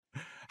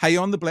Hey,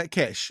 on the Black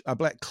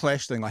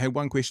Clash thing, I had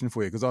one question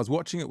for you because I was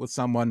watching it with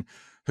someone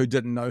who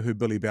didn't know who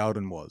Billy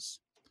Bowden was.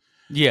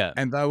 Yeah.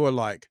 And they were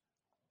like,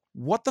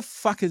 what the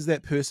fuck is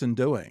that person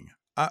doing?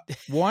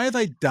 Why are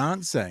they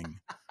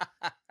dancing?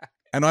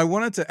 And I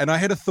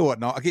had a thought.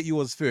 Now I'll get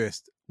yours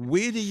first.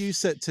 Where do you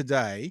sit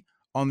today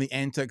on the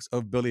antics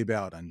of Billy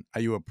Bowden?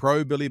 Are you a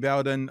pro Billy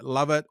Bowden,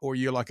 love it, or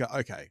you're like,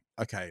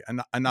 okay,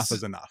 enough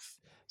is enough?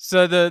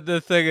 So the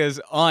thing is,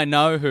 I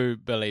know who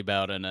Billy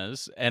Bowden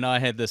is, and I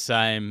had the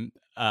same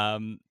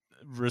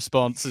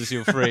response as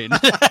your friend.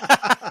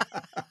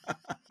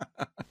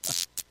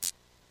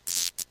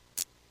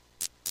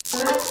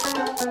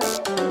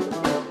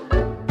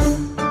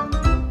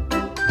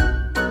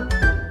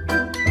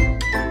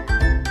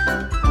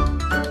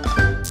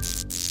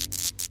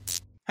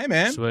 Hey,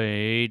 man.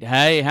 Sweet.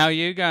 Hey, how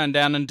you going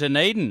down in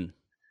Dunedin?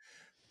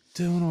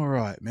 Doing all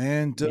right,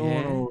 man. Doing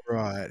Yeah. all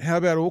right. How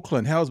about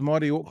Auckland? How's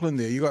mighty Auckland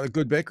there? You got a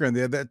good background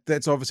there.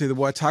 That's obviously the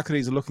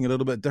Waitakaris are looking a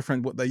little bit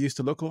different what they used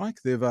to look like.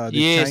 They've changed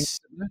Yes,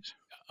 a bit.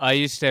 I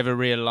used to have a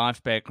real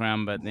life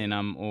background, but then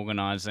I'm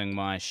organising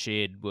my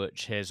shed,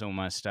 which has all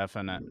my stuff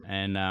in it,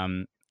 and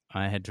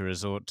I had to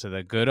resort to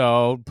the good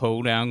old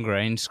pull-down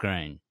green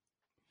screen.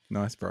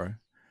 Nice, bro.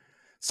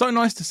 So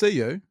nice to see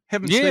you.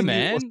 Haven't Yeah, seen you or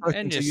man, spoken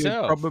and to you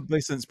yourself.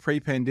 probably since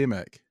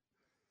pre-pandemic.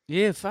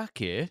 Yeah, fuck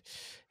yeah.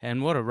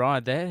 And what a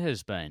ride that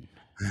has been.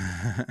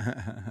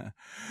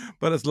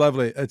 But it's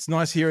lovely. It's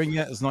nice hearing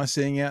you. It's nice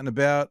seeing you out and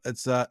about.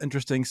 It's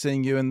interesting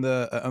seeing you in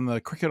the on the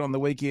cricket on the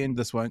weekend.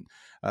 This won't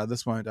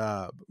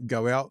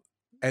go out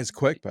as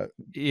quick, but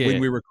when Yeah.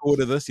 we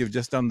recorded this, you've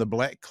just done the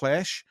Black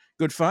Clash.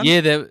 Good fun.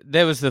 Yeah,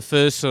 that was the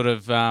first sort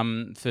of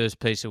first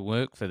piece of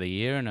work for the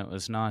year, and it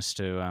was nice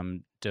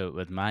to do it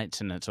with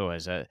mates. And it's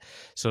always a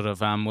sort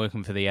of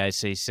working for the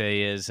ACC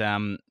is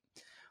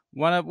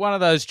one of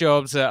those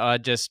jobs that I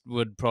just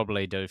would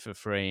probably do for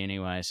free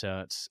anyway. So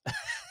it's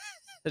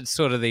it's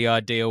sort of the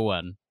ideal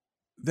one.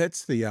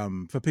 That's the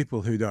for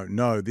people who don't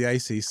know, the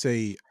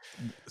ACC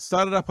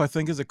started up, I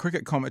think, as a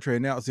cricket commentary,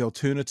 and now it's the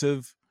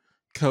alternative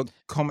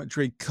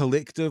commentary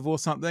collective or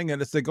something.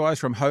 And it's the guys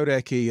from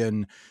Hodaki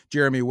and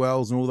Jeremy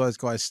Wells and all those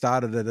guys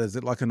started it as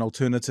like an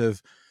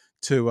alternative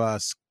to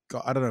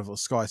I don't know if it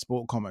was Sky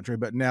Sport commentary,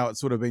 but now it's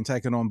sort of been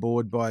taken on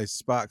board by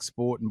Spark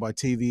Sport and by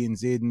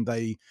TVNZ, and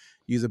they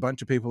use a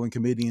bunch of people and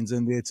comedians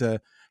in there to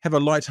have a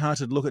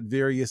light-hearted look at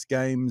various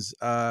games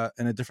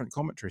in a different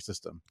commentary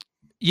system.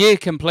 Yeah,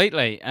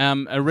 completely.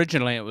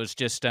 Originally, it was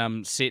just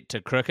set to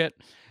cricket,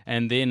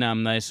 and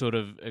then they sort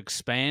of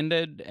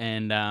expanded,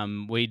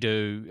 and we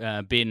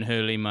do Ben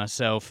Hurley,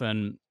 myself,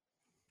 and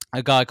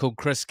a guy called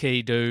Chris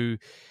Key do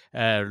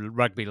a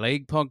rugby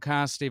league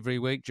podcast every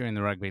week during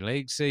the rugby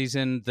league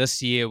season.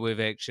 This year, we've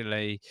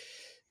actually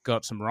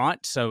got some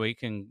rights so we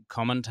can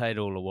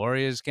commentate all the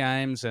Warriors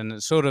games, and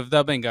it's sort of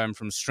they've been going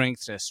from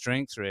strength to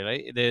strength.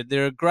 Really,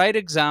 they're a great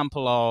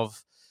example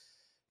of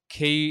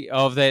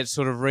that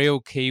sort of real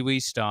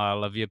Kiwi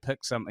style of you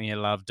pick something you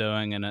love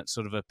doing and it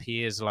sort of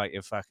appears like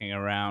you're fucking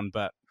around,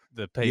 but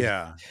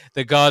Yeah.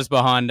 the guys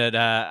behind it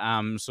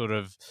are sort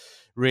of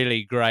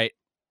really great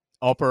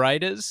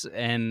operators,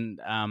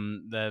 and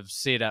they've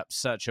set up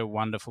such a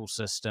wonderful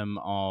system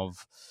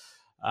of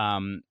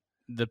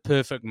the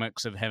perfect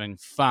mix of having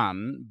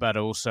fun, but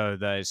also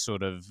they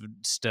sort of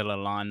still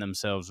align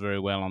themselves very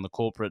well on the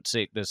corporate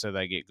sector, so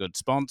they get good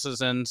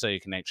sponsors in, so you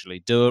can actually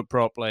do it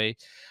properly.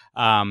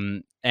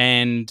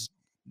 And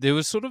there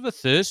was sort of a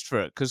thirst for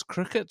it because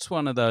cricket's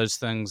one of those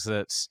things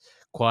that's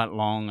quite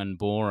long and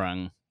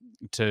boring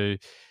to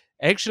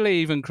actually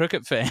even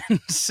cricket fans.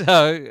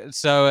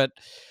 so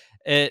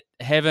it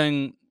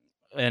having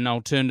an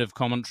alternative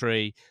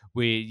commentary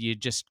where you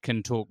just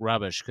can talk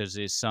rubbish because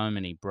there's so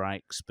many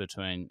breaks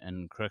between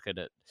in cricket.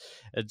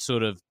 It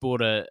sort of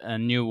brought a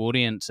new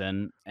audience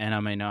in, and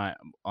I mean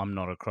I'm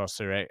not across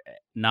their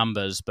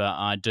numbers, but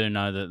I do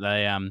know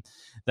that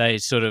they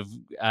sort of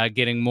are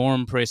getting more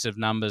impressive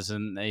numbers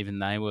than even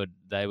they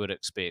would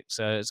expect.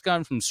 So it's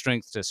going from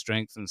strength to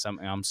strength, and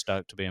something I'm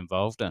stoked to be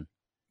involved in.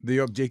 The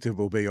objective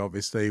will be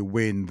obviously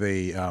when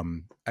the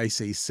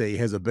ACC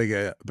has a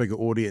bigger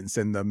audience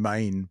than the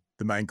main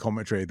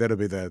commentary. That'll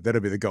be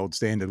the gold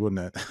standard,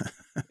 wouldn't it?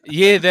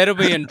 Yeah, that'll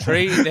be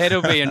intriguing.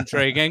 That'll be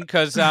intriguing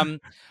because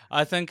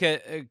I think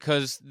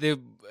because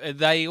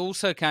they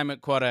also came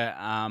at quite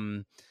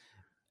a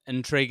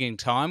intriguing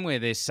time where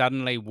there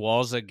suddenly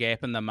was a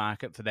gap in the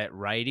market for that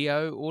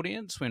radio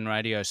audience when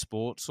radio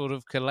sport sort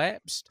of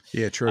collapsed.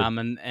 Yeah, true.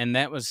 And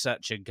that was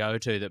such a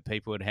go-to that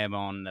people would have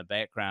on the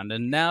background.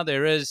 And now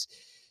there is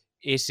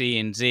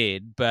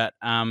SENZ, but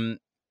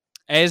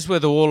as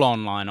with all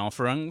online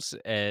offerings,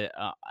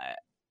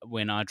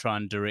 when I try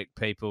and direct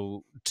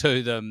people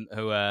to them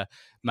who are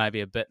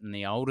maybe a bit in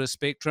the older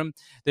spectrum,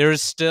 there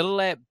is still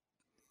that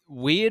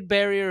weird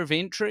barrier of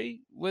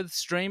entry with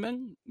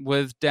streaming,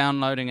 with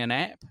downloading an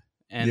app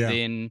and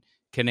then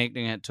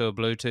connecting it to a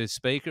Bluetooth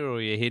speaker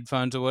or your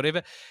headphones or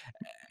whatever.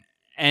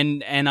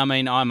 And I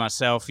mean, I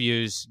myself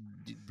use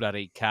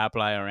bloody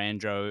CarPlay or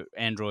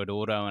Android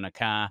Auto in a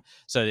car,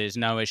 so there's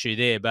no issue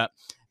there. But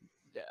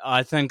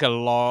I think a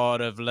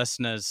lot of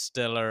listeners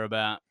still are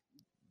about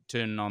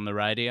turning on the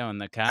radio in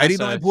the car. So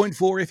 89.4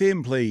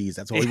 FM, please.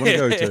 That's all we want to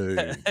go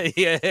to.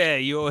 yeah,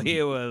 you're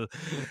here with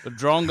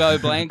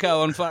Drongo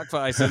Blanco and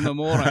Fuckface in the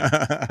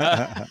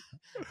morning.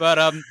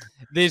 But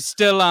there's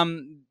still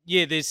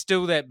there's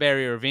still that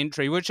barrier of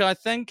entry, which I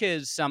think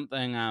is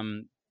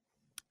something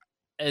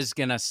is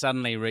going to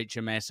suddenly reach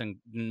a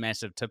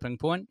massive tipping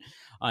point.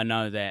 I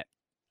know that.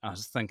 I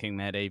was thinking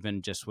that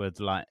even just with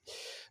like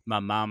my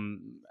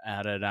mum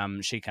out at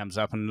she comes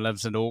up and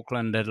lives in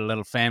Auckland at a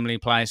little family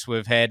place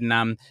we've had,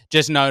 and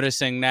just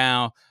noticing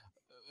now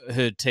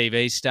her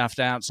TV stuffed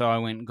out, so I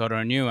went and got her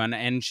a new one,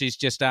 and she's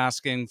just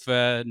asking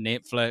for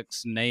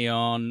Netflix,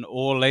 Neon,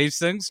 all these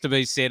things to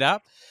be set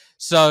up.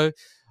 So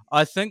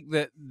I think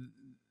that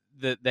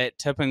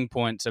tipping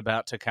point's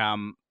about to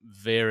come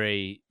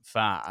very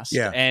fast,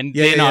 Yeah. and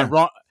Yeah, then yeah,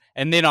 yeah.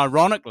 and then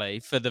ironically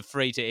for the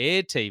free to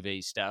air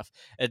TV stuff,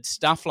 it's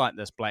stuff like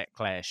this Black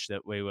Clash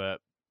that we were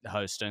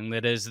hosting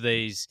that is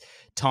these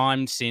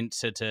time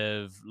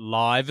sensitive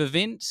live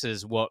events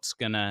is what's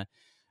gonna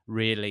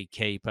really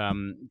keep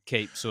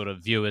sort of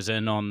viewers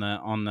in on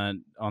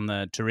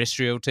the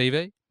terrestrial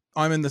TV.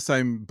 I'm in the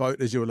same boat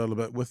as you a little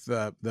bit with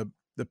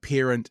the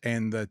parent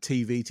and the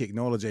TV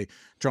technology,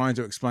 trying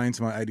to explain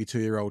to my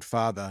 82-year-old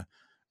father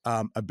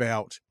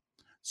about.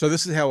 So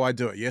this is how I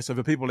do it. Yeah. So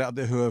for people out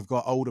there who have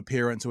got older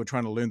parents who are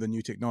trying to learn the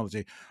new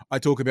technology, I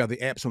talk about the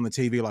apps on the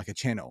TV like a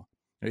channel.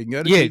 Now, you can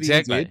go to Yeah, TVNZ,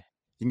 exactly.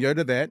 you can go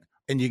to that,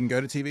 and you can go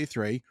to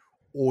TV3,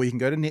 or you can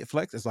go to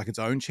Netflix. It's like its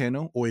own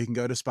channel, or you can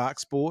go to Spark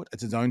Sport.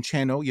 It's its own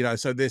channel.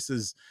 So this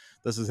is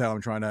how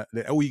I'm trying to.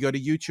 Oh, you go to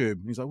YouTube.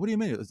 And he's like, what do you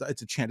mean?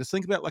 It's a channel. Just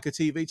think about like a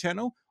TV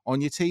channel on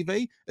your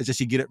TV. It's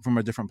just you get it from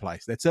a different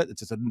place. That's it.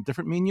 It's just a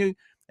different menu,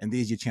 and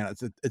there's your channel.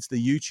 It's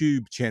the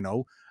YouTube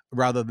channel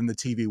rather than the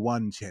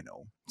TV1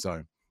 channel.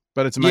 So,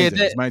 but it's amazing.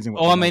 Yeah, It's amazing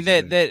what. I mean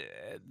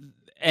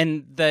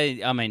and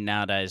they. I mean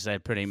nowadays they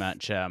pretty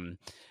much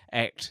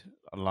act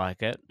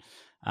like it.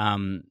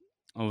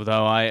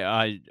 Although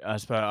I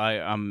suppose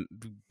I'm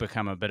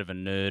become a bit of a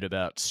nerd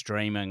about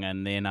streaming,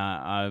 and then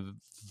I've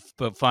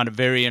find it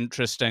very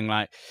interesting,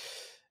 like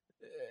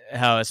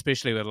how,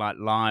 especially with like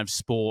live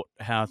sport,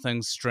 how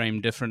things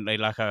stream differently.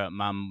 Like I got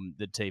mum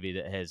the TV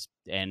that has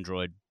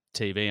Android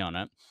TV on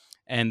it,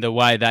 and the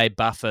way they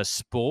buffer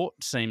sport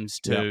seems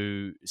Yeah.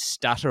 to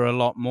stutter a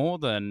lot more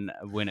than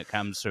when it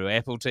comes through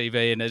Apple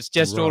TV, and it's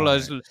just all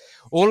Right.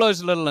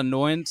 those little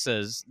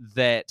annoyances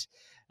that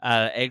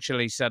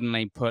actually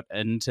suddenly put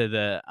into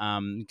the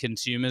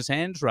consumer's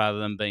hands rather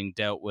than being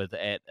dealt with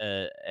at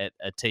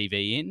a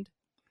TV end.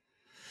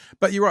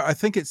 But you're right. I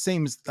think it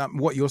seems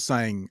what you're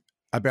saying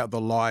about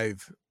the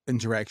live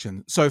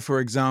interaction. So, for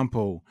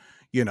example,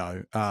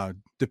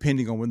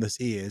 depending on when this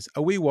airs,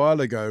 a wee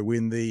while ago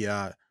when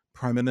the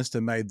Prime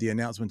Minister made the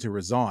announcement to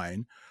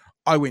resign,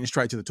 I went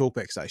straight to the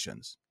talkback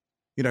stations,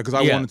 because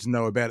I Yeah. wanted to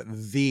know about it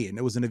then.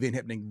 It was an event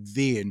happening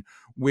then.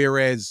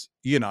 Whereas,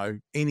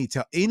 any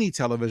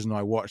television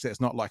I watch that's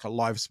not like a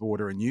live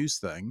sport or a news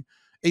thing,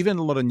 even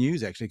a lot of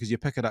news actually, because you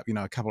pick it up,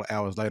 a couple of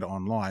hours later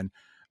online.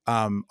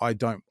 I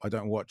don't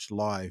watch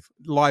live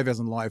as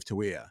in live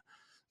to air.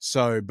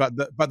 So, but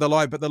the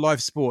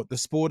live sport, the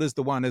sport is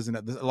the one, isn't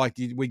it? Like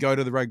we go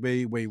to the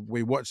rugby, we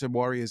watch the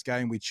Warriors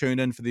game, we tune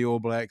in for the All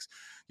Blacks,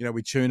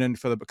 we tune in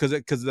for because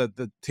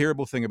the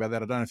terrible thing about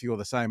that, I don't know if you're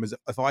the same, is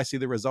if I see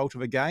the result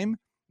of a game,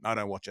 I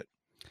don't watch it.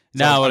 So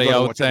No, I've the got to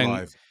old watch it thing,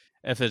 live.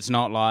 if it's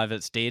not live,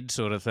 it's dead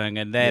sort of thing.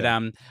 And that,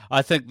 Yeah.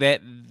 I think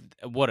that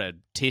what a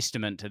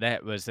testament to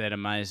that was that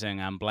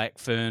amazing Black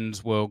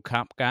Ferns World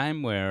Cup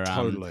game where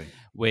Totally.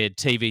 where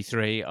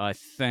TV3, I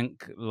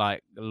think,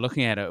 like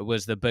looking at it, it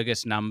was the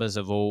biggest numbers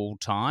of all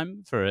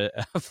time for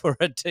a for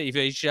a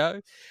TV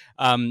show,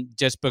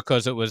 just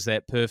because it was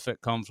that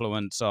perfect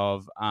confluence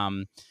of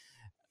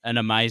an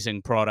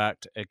amazing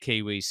product, a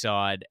Kiwi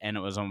side, and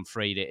it was on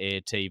free to air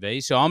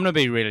TV. So I'm going to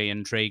be really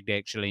intrigued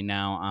actually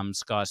now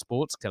Sky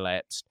Sports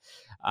collapsed.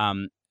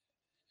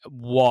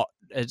 What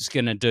it's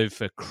going to do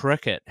for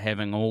cricket,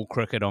 having all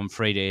cricket on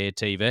free to air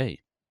TV.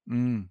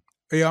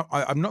 Yeah,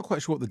 I'm not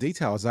quite sure what the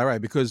details are,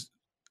 because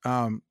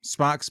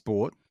Spark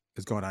Sport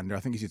has gone under. I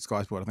think you said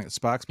Sky Sport. I think it's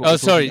Spark Sport. Oh,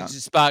 sorry,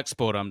 Spark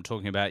Sport I'm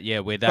talking about. Yeah,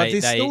 where But they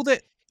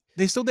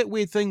there's still that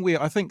weird thing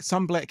where I think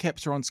some Black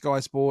Caps are on Sky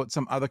Sport,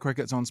 some other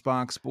cricket's on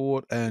Spark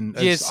Sport, and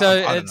yeah,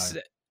 so I don't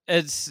know.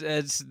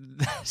 it's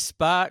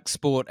Spark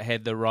Sport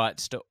had the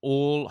rights to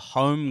all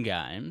home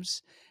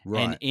games and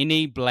Right.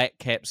 any Black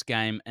Caps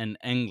game in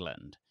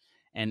England,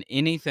 and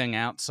anything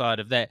outside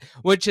of that,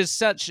 which is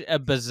such a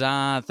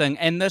bizarre thing.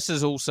 And this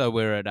is also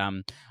where it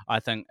I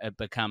think it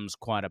becomes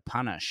quite a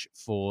punish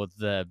for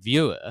the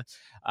viewer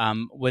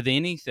with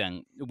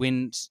anything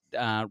when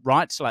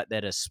rights like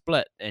that are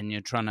split and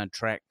you're trying to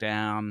track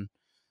down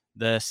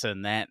this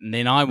and that, and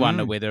then I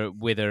wonder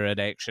whether it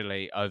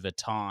actually over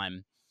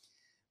time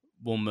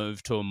will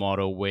move to a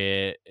model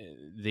where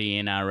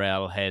the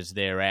NRL has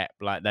their app,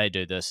 like they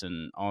do this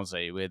in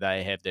Aussie, where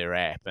they have their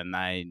app and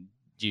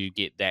you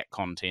get that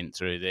content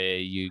through there.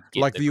 You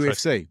get Like the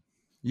UFC.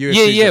 Yeah, UFC's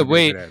got yeah, to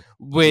be a good ad.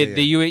 where Yeah,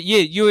 the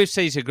yeah,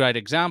 UFC is a great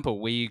example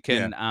where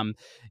yeah.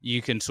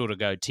 you can sort of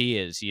go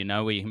tiers,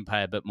 where you can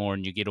pay a bit more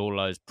and you get all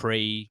those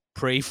pre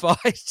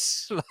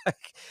fights.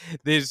 Like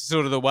there's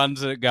sort of the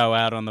ones that go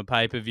out on the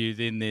pay per view.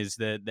 Then there's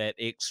that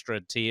extra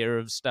tier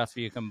of stuff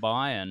you can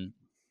buy,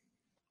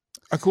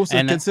 Of course, the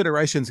and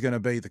consideration is going to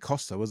be the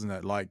cost, though, isn't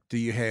it? Like, do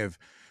you have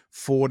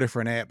 4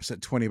 different apps at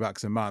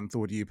 $20 a month,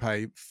 or do you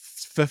pay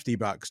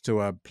 $50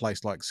 to a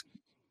place like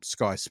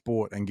Sky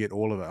Sport and get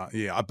all of it?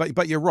 Yeah,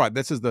 but you're right.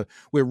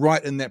 We're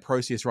right in that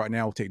process right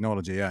now with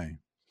technology, eh?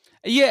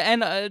 yeah,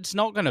 and it's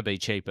not going to be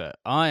cheaper.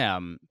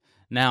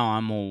 Now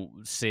I'm all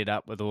set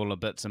up with all the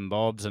bits and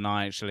bobs, and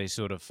I actually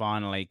sort of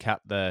finally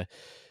cut the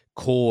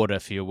cord,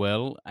 if you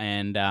will,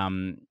 and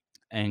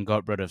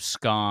got rid of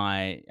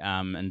Sky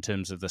in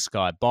terms of the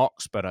Sky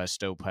box, but I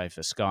still pay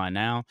for Sky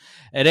now.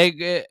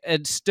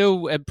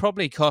 It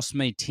probably cost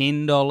me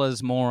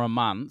 $10 more a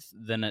month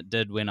than it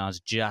did when I was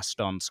just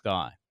on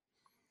Sky.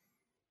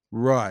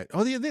 Right.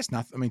 Oh, yeah. That's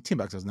nothing. I mean,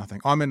 $10 is nothing.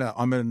 I'm in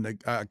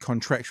a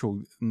contractual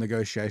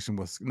negotiation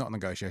not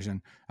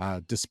negotiation,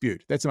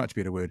 dispute. That's a much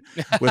better word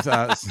with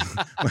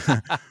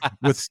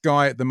with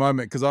Sky at the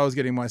moment because I was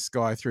getting my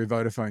Sky through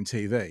Vodafone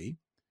TV, and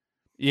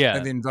Yeah.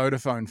 then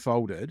Vodafone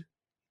folded,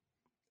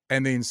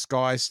 and then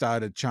Sky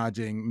started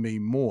charging me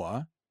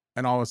more,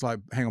 and I was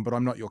like, "Hang on, but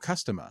I'm not your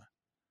customer,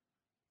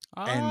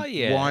 Oh and why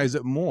yeah. is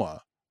it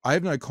more? I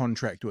have no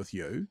contract with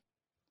you.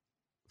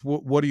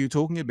 What are you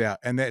talking about?"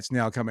 And that's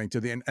now coming to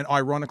the end. And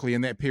ironically,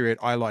 in that period,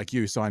 I, like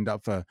you, signed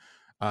up for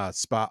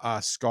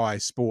Sky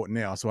Sport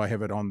now, so I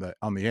have it on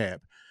the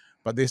app.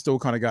 But they're still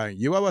kind of going,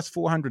 "You owe us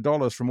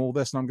 $400 from all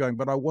this," and I'm going,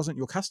 "But I wasn't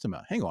your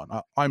customer. Hang on,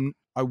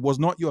 I was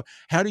not your.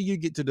 How do you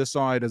get to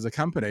decide as a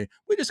company?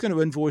 We're just going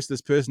to invoice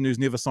this person who's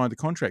never signed a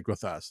contract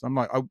with us." I'm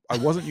like, I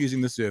wasn't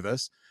using the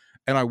service,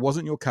 and I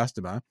wasn't your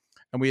customer,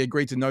 and we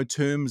agreed to no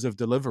terms of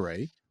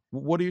delivery.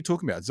 What are you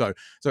talking about? So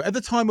at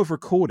the time of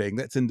recording,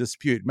 that's in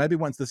dispute. Maybe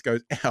once this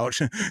goes out,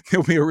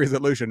 there'll be a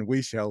resolution.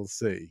 We shall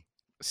see.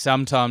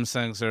 Sometimes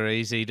things are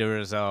easy to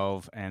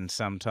resolve, and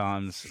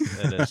sometimes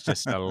it is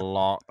just a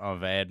lot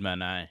of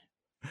admin, eh?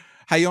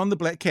 Hey, on the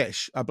Black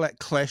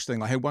Clash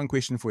thing, I had one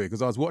question for you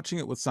because I was watching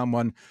it with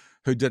someone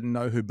who didn't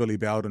know who Billy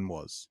Bowden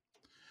was.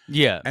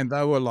 Yeah. And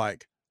they were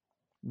like,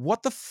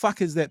 "What the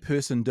fuck is that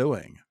person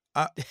doing?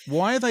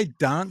 Why are they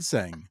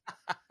dancing?"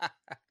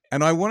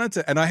 And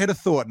I had a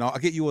thought. Now I'll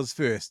get yours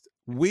first.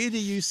 Where do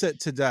you sit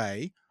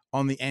today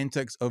on the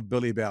antics of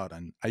Billy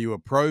Bowden? Are you a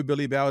pro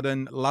Billy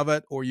Bowden, love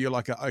it, or you're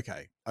like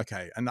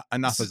okay,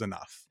 enough is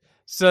enough?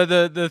 So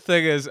the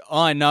thing is,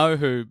 I know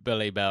who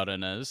Billy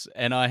Bowden is,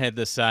 and I had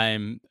the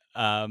same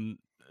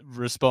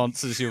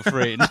response as your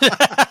friend.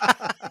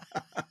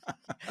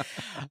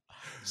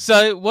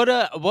 So what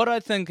I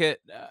think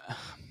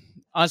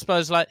I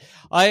suppose, like,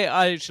 I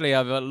actually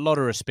have a lot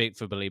of respect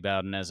for Billy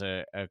Bowden as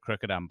a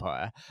cricket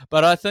umpire,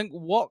 but I think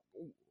what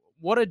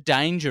a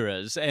danger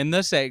is, and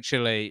this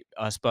actually,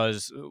 I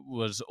suppose,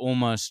 was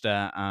almost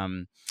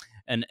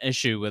an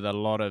issue with a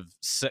lot of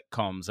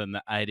sitcoms in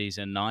the 80s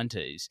and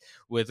 90s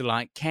with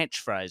like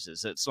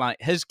catchphrases. It's like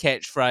his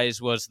catchphrase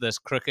was this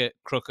crooked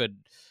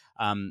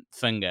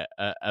finger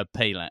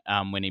appealing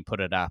when he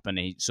put it up, and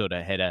he sort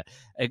of had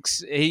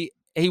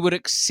he would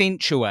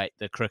accentuate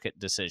the cricket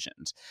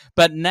decisions.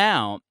 But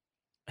now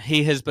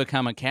he has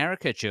become a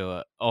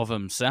caricature of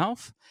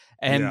himself,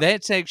 and Yeah,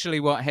 that's actually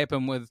what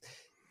happened with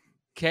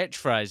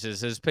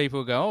catchphrases. Is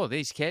people go, "Oh,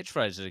 these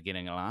catchphrases are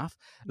getting a laugh.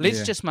 Let's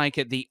yeah. just make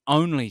it the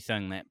only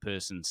thing that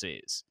person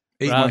says,"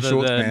 Eat my rather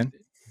shorts, than, man.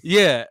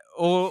 yeah,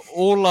 all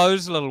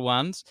those little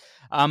ones.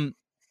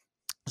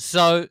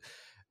 So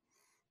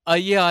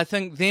yeah, I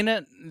think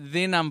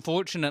then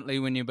unfortunately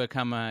when you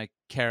become a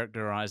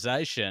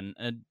characterization,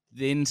 it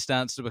then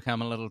starts to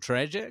become a little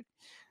tragic.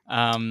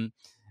 Um,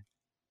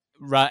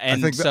 right, I and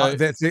think that so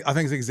that's it. I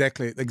think it's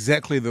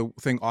exactly the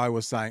thing I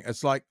was saying.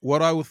 It's like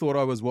what I thought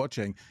I was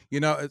watching.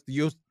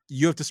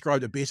 You've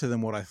described it better than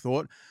what I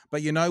thought.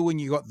 But when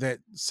you got that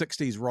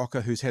 '60s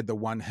rocker who's had the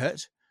one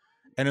hit,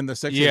 and in the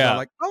 '60s they're yeah,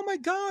 like, "Oh my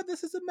god,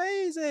 this is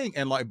amazing,"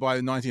 and like by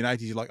the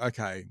 1980s you're like,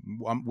 "Okay,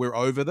 we're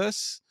over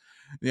this."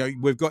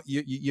 We've got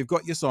you've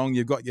got your song,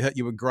 you've got your hit,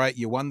 you were great,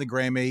 you won the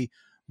Grammy,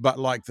 but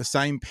like the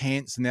same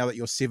pants now that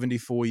you're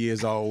 74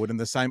 years old, and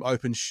the same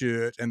open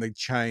shirt and the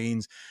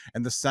chains,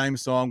 and the same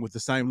song with the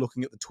same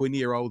looking at the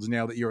 20-year-olds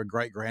now that you're a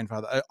great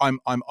grandfather. I'm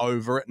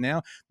over it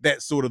now.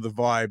 That's sort of the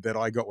vibe that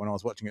I got when I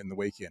was watching it in the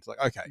weekend. It's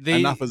like, okay,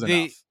 enough the is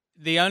the enough.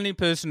 the only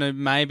person who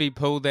maybe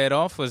pulled that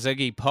off was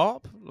Iggy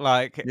Pop.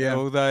 Like, Yeah.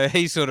 although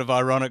he sort of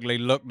ironically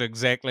looked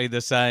exactly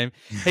the same,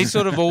 he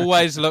sort of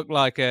always looked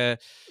like a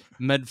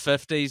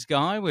mid-50s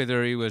guy,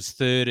 whether he was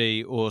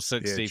 30 or Yeah,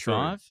 true.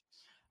 65.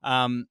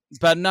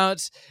 But no,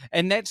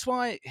 and that's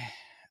why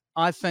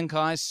I think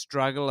I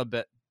struggle a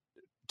bit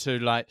to,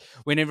 like,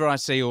 whenever I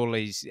see all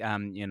these,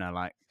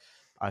 like,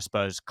 I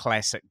suppose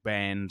classic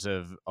bands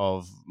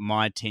of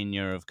my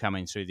tenure of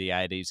coming through the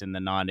 80s and the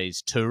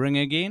 90s touring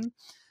again.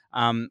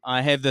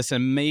 I have this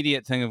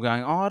immediate thing of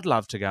going, "Oh, I'd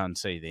love to go and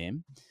see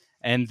them,"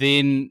 and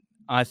then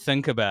I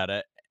think about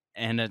it,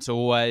 and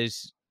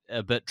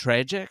a bit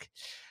tragic,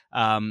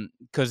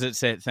 because it's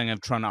that thing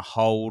of trying to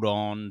hold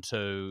on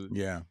to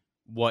Yeah.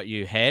 what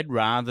you had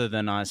rather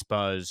than, I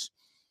suppose,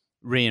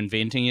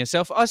 reinventing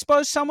yourself. I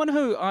suppose someone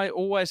who I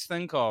always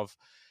think of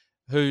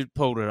who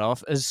pulled it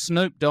off is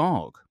Snoop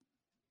Dogg.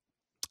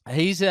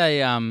 He's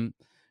a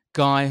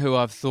guy who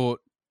I've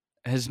thought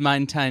has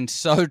maintained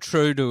so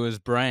true to his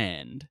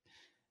brand,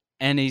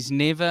 and he's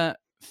never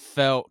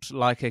felt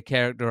like a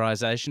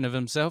characterization of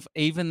himself,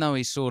 even though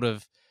he's sort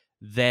of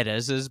that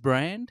is his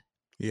brand.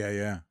 Yeah,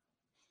 yeah.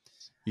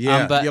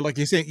 Yeah, But yeah, like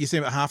you see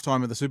him at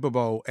halftime of the Super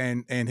Bowl,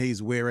 and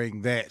he's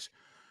wearing that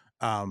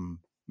um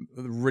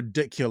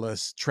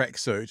ridiculous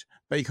tracksuit,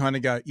 but you kind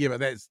of go, yeah, but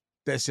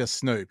that's just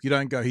Snoop. You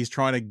don't go, he's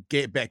trying to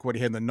get back what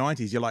he had in the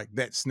 90s. You're like,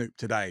 that's Snoop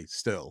today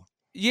still.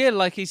 yeah,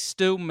 like he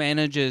still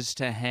manages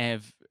to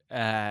have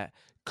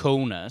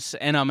coolness,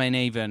 and I mean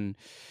even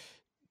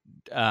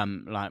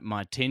like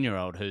my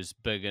 10-year-old who's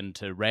big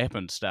into rap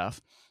and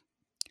stuff.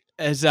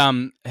 Is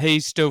he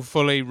still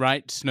fully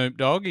rates Snoop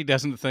Dogg? He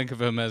doesn't think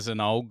of him as an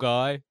old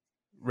guy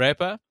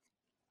rapper.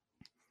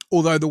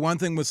 Although the one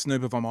thing with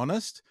Snoop, if I'm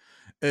honest,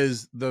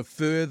 is the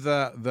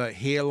further the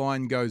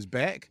hairline goes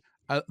back,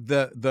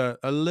 the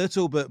a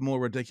little bit more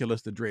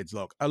ridiculous the dreads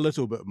look, a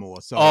little bit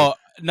more. So Oh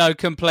no,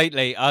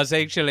 completely.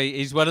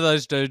 He's one of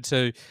those dudes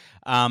who,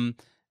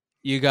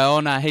 you go, oh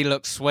no, he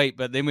looks sweet,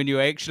 but then when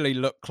you actually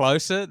look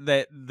closer,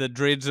 that the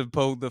dreads have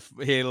pulled the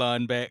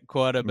hairline back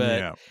quite a bit,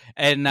 yeah,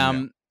 and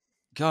yeah,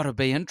 God, it'd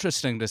be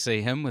interesting to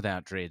see him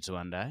without dreads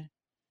one day.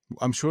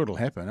 I'm sure it'll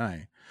happen,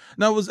 eh?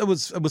 No, it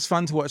was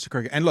fun to watch the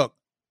cricket. And look,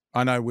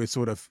 I know we're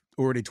sort of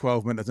already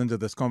 12 minutes into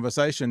this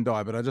conversation,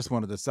 Di, but I just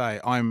wanted to say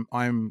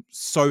I'm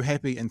so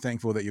happy and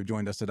thankful that you've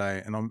joined us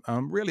today, and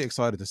I'm really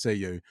excited to see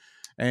you.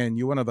 And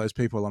you're one of those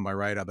people on my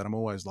radar that I'm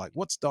always like,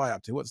 what's Di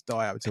up to? What's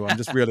Di up to? I'm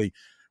just really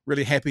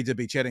happy to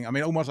be chatting. I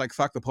mean, almost like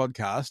fuck the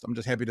podcast. I'm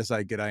just happy to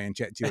say g'day and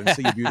chat to you and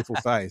see your beautiful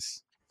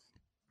face.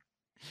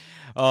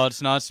 Oh,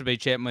 it's nice to be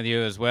chatting with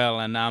you as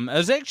well. And it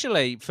was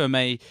actually, for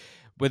me,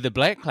 with the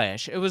Black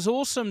Clash, it was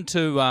awesome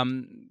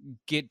to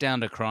get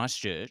down to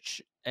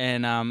Christchurch.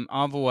 And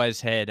I've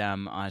always had,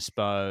 I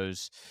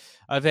suppose,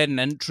 I've had an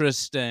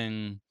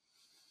interesting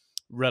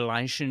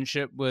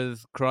relationship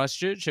with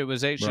Christchurch. It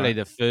was actually Right.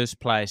 the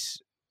first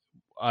place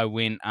I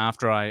went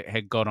after I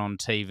had got on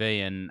TV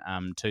in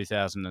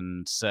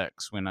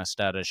 2006 when I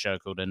started a show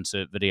called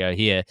Insert Video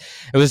Here.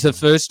 It was the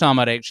first time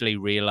I'd actually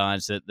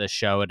realised that the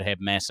show had had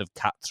massive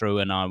cut through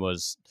and I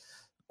was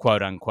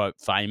quote unquote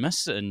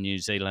famous in New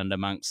Zealand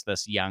amongst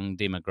this young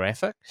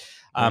demographic.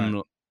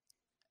 Right.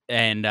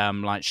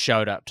 And like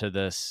showed up to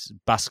this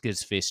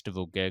Buskers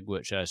Festival gig,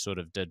 which I sort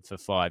of did for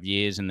 5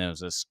 years, and there was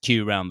this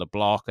queue around the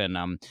block,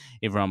 and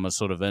everyone was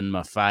sort of in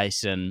my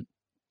face, and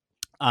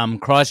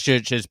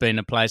Christchurch has been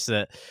a place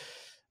that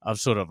I've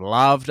sort of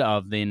loved.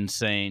 I've then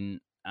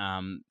seen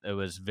it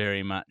was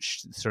very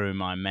much through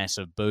my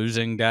massive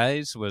boozing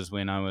days was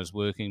when I was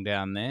working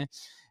down there,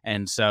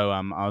 and so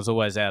I was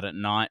always out at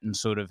night and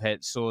sort of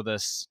saw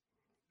this,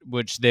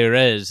 which there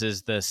is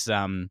this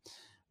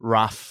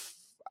rough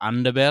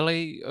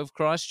underbelly of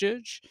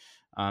Christchurch.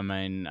 I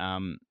mean,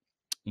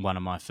 one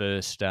of my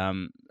first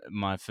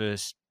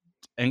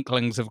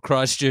inklings of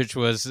Christchurch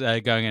was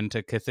going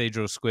into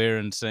Cathedral Square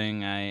and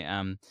seeing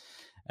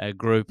a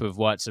group of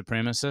white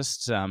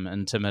supremacists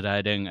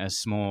intimidating a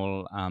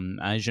small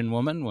Asian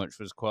woman, which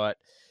was quite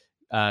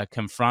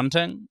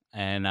confronting.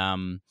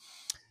 And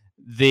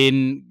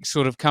then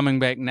sort of coming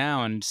back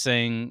now and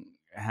seeing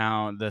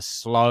how the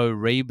slow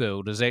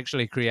rebuild has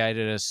actually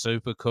created a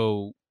super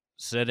cool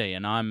city.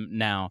 And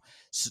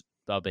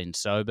I've been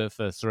sober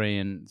for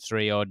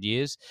three odd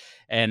years,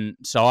 and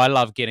so I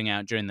love getting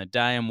out during the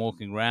day and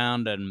walking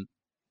around, and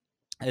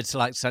it's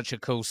like such a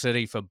cool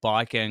city for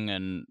biking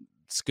and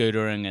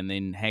scootering, and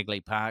then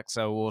Hagley Park,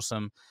 so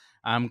awesome.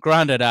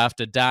 Granted,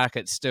 after dark,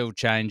 it still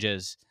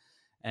changes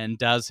and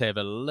does have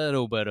a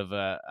little bit of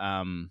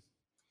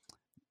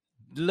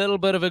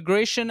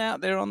aggression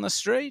out there on the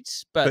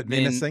streets, Bit but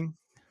then menacing.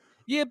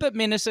 yeah, a bit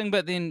menacing.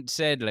 But then,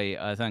 sadly,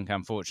 I think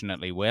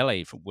unfortunately,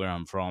 Welly, where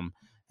I'm from,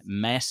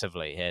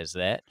 massively has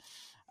that.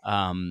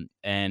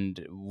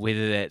 And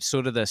whether that's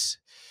sort of this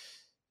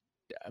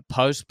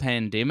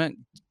post-pandemic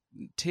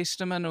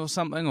testament or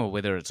something, or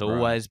whether it's Right.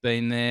 always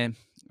been there.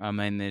 I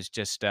mean, there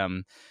just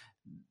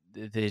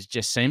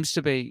seems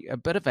to be a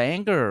bit of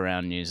anger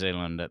around New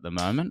Zealand at the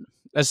moment.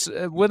 It's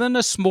within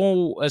a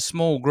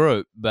small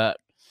group, but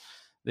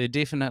there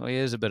definitely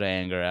is a bit of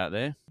anger out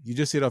there. You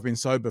just said I've been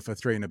sober for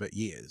 3 and a bit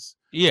years.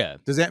 Yeah.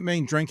 Does that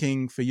mean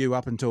drinking for you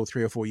up until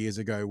 3 or 4 years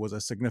ago was a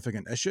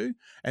significant issue?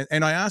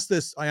 And I asked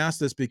this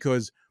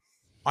because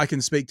I can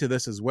speak to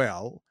this as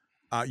well.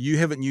 You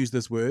haven't used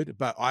this word,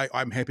 but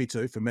I'm happy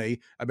to, for me,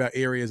 about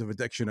areas of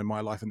addiction in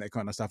my life and that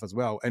kind of stuff as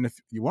well. And if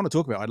you want to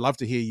talk about it, I'd love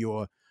to hear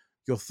your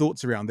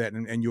thoughts around that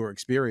and your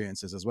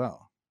experiences as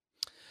well.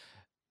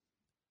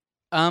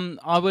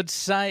 I would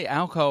say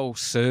alcohol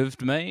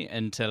served me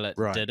until it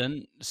Right.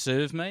 didn't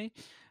serve me.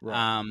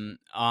 Right.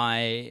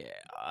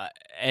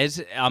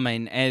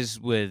 As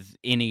with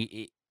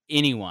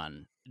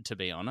anyone, to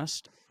be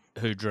honest,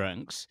 who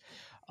drinks,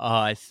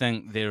 I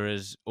think there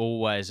is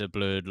always a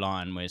blurred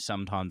line where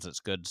sometimes it's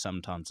good,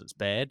 sometimes it's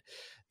bad.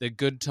 The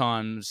good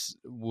times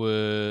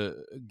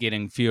were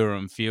getting fewer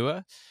and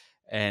fewer.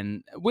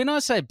 And when I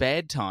say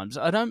bad times,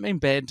 I don't mean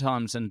bad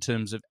times in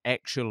terms of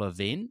actual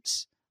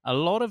events. A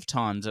lot of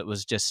times it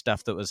was just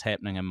stuff that was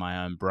happening in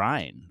my own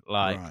brain,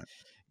 like Right.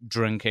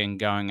 drinking,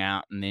 going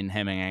out, and then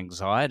having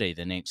anxiety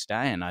the next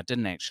day. And I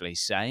didn't actually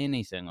say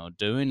anything or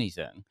do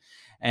anything.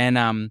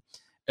 And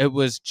it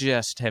was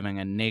just having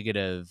a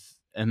negative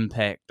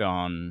impact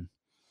on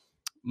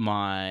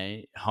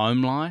my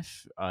home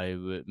life,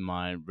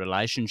 my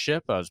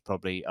relationship. I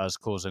was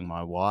causing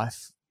my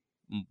wife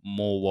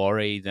more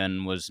worry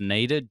than was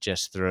needed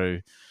just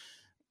through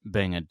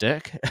being a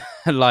dick.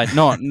 Like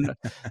not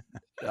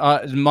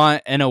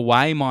my in a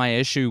way my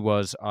issue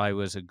was I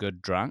was a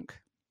good drunk.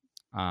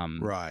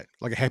 Um, Right.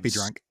 Like a happy s-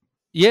 drunk.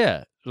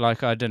 yeah,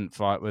 like I didn't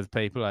fight with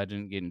people, I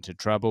didn't get into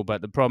trouble.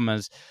 But the problem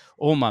is,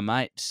 all my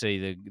mates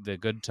see the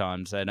good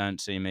times. They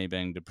don't see me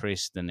being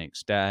depressed the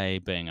next day,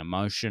 being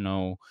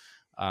emotional.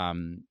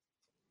 Um,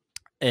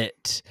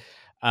 it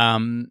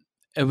um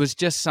it was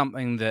just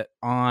something that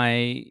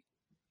I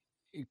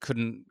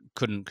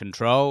couldn't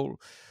control.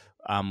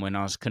 When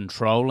I was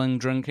controlling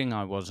drinking,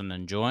 I wasn't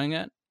enjoying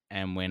it,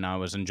 and when I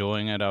was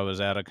enjoying it, I was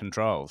out of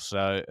control.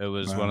 So it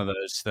was one Wow. of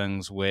those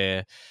things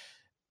where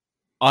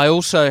I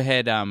also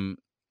had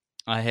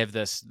I have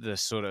this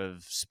sort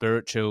of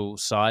spiritual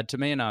side to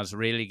me, and I was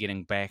really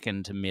getting back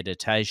into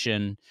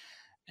meditation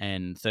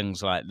and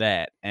things like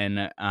that.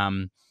 And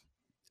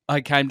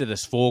I came to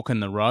this fork in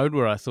the road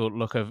where I thought,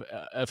 look,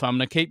 if I'm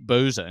going to keep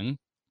boozing,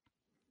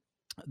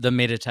 the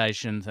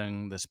meditation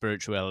thing, the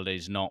spirituality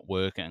is not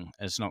working.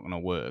 It's not going to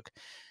work.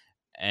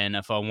 And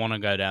if I want to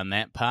go down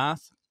that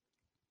path,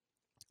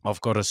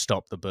 I've got to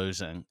stop the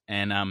boozing.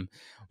 And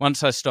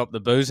once I stop the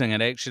boozing,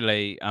 it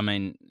actually, I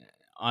mean,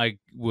 I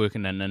work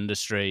in an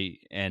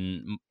industry,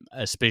 and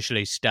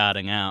especially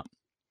starting out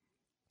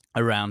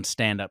around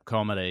stand-up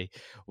comedy,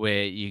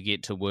 where you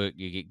get to work,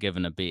 you get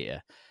given a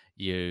beer,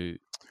 you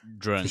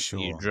For drink,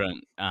 sure.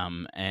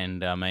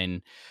 and I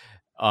mean,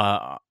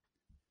 I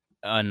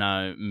I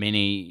know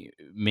many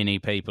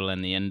people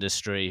in the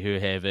industry who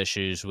have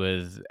issues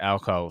with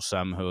alcohol.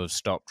 Some who have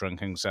stopped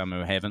drinking, some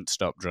who haven't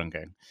stopped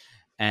drinking,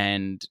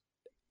 and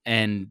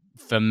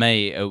for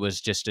me, it was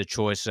just a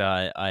choice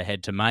I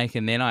had to make.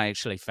 And then I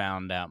actually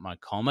found out my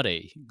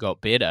comedy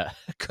got better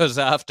because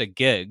after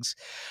gigs,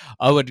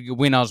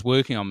 when I was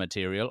working on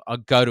material,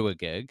 I'd go to a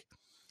gig,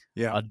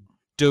 Yeah. I'd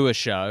do a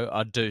show,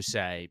 I'd do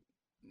say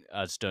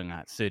I was doing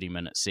a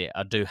 30-minute set.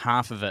 I'd do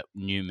half of it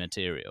new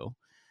material.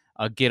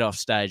 I'd get off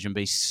stage and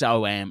be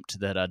so amped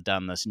that I'd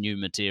done this new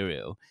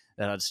material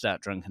that I'd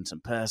start drinking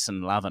some piss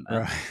and loving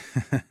it.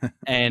 Right.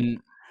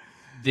 And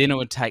then it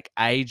would take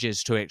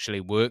ages to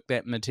actually work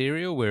that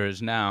material.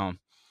 Whereas now,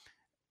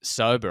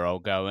 sober, I'll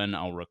go in,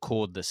 I'll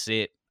record the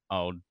set,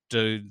 I'll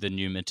do the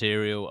new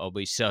material, I'll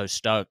be so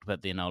stoked,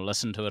 but then I'll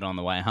listen to it on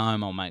the way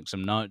home, I'll make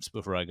some notes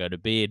before I go to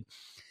bed.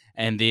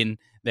 And then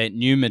that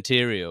new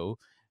material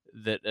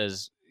that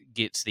is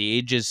gets the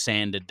edges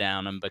sanded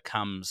down and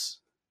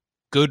becomes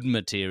good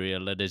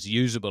material that is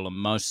usable in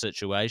most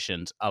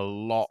situations a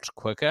lot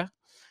quicker.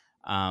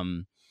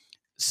 Um,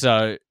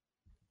 so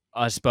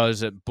I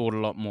suppose it brought a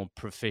lot more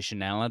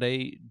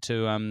professionality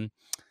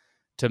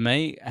to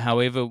me.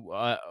 However,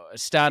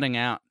 starting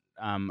out,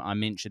 I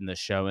mentioned the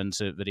show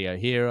insert video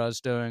here I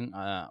was doing.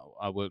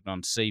 I worked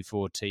on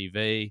C4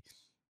 TV.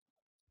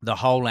 The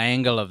whole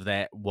angle of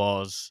that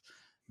was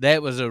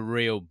a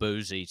real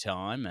boozy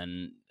time,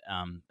 and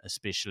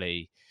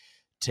especially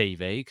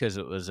TV, because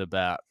it was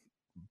about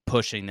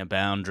pushing the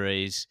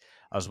boundaries.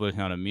 I was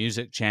working on a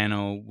music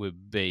channel.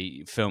 We'd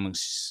be filming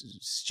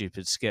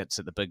stupid skits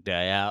at the big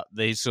day out.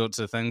 These sorts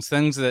of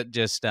things that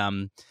just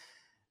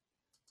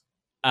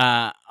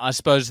I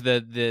suppose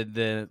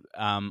the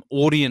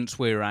audience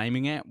we were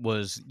aiming at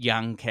was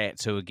young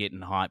cats who were getting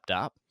hyped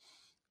up,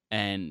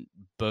 and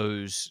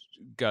booze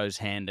goes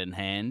hand in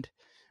hand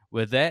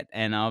with that.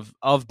 And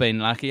I've been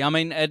lucky. I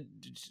mean,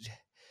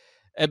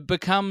 it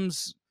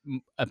becomes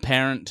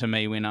apparent to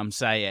me when I'm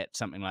say at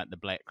something like the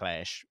Black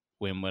Clash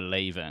when we're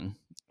leaving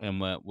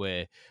and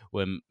we're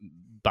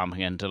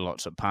bumping into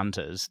lots of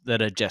punters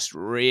that are just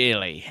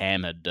really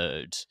hammered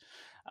dudes.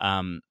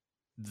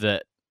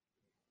 That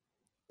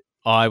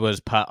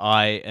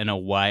I in a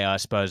way I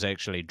suppose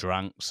actually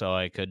drunk so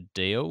I could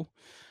deal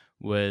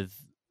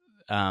with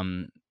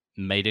um,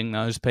 meeting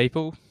those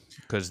people,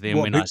 because then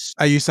What when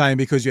are you saying?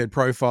 Because you had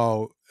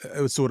profile,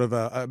 it was sort of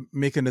a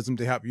mechanism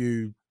to help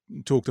you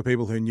talk to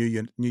people who knew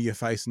your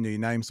face and knew your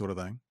name, sort of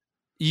thing.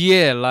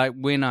 yeah, like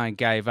when I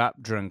gave up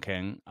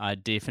drinking, I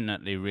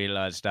definitely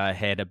realized I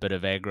had a bit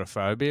of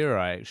agoraphobia.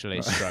 I actually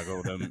Right.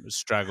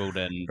 struggled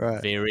in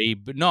Right. very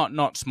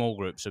not small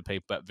groups of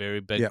people, but very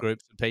big Yeah.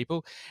 groups of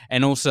people.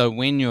 And also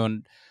when you're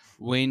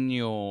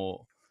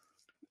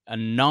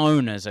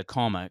known as a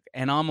comic,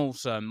 and I'm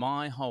also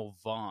my whole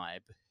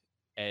vibe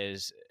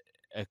as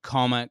a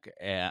comic,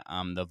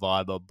 the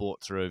vibe I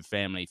brought through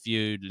Family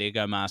Feud,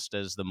 Lego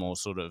Masters, the more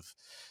sort of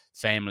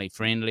family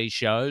friendly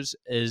shows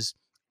is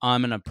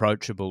I'm an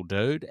approachable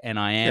dude, and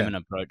I am Yeah. an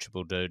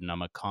approachable dude, and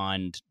I'm a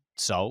kind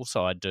soul,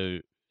 so I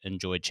do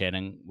enjoy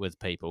chatting with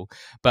people.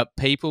 But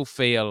people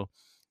feel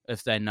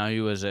if they know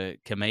you as a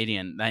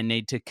comedian, they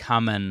need to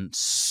come in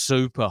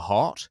super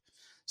hot.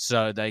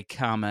 So they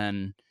come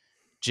in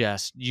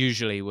just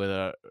usually with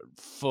a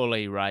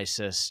fully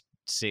racist,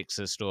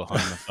 sexist, or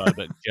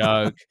homophobic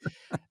joke.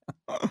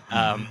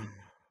 Um,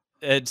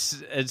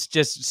 it's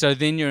just so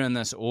then you're in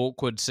this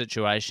awkward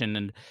situation,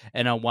 and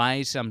in a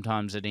way,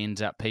 sometimes it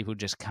ends up people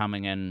just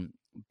coming in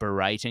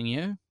berating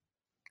you.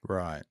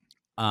 Right.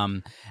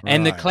 Um,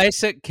 and the Right.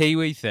 classic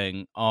Kiwi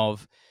thing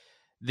of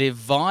their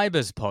vibe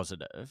is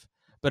positive,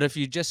 but if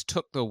you just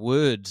took the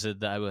words that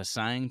they were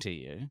saying to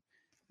you,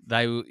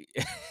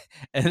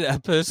 and a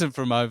person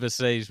from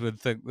overseas would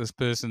think this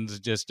person's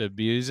just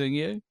abusing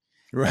you.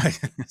 Right.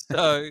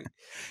 So,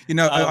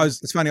 I um,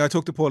 it's funny. I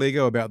talked to Paul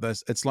Ego about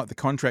this. It's like the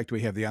contract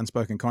we have, the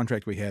unspoken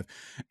contract we have,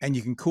 and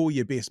you can call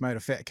your best mate a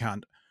fat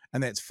cunt,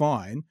 and that's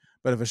fine.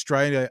 But if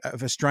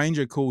a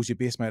stranger calls your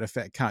best mate a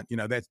fat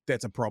cunt,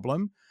 that's a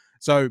problem.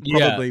 So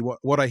yeah, probably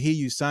what I hear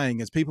you saying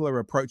is people are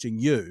approaching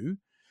you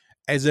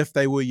as if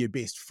they were your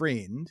best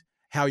friend,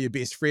 how your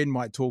best friend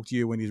might talk to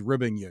you when he's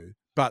ribbing you.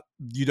 But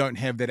you don't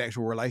have that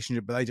actual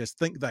relationship, but they just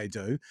think they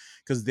do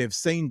because they've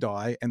seen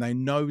Dai and they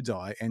know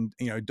Dai, and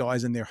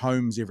Dai's in their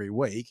homes every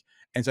week.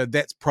 And so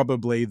that's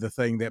probably the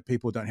thing that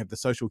people don't have the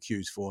social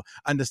cues for.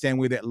 Understand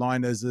where that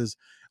line is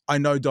I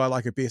know Dai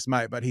like a best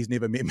mate, but he's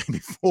never met me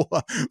before,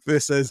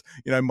 versus,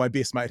 my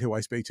best mate who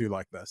I speak to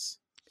like this.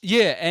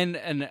 yeah, and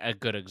a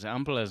good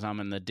example is I'm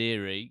in the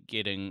dairy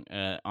getting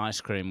ice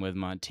cream with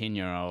my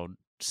 10-year-old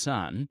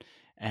son,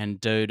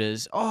 and dude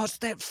is, oh, it's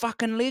that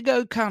fucking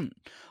Lego cunt.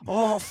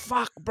 Oh,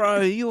 fuck,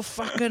 bro, you're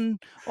fucking,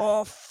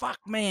 oh, fuck,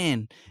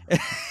 man.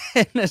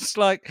 And it's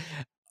like,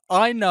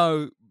 I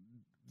know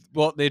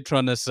what they're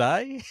trying to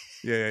say,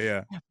 Yeah,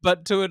 yeah,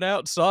 but to an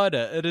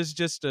outsider, it is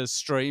just a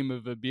stream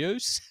of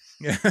abuse.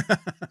 yeah.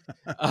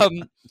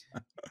 Um,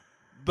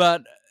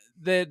 but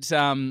that's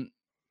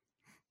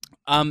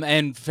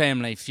and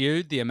Family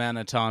Feud, the amount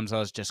of times I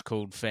was just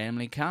called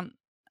family cunt.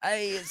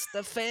 Hey, it's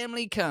the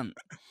family cunt,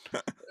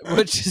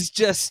 which is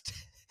just,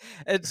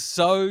 it's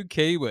so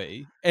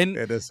Kiwi. And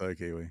It is so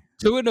Kiwi.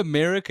 to an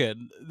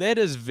American, that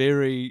is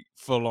very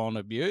full on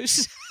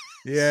abuse.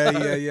 Yeah, so,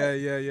 yeah, yeah,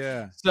 yeah,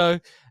 yeah. so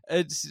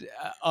it's,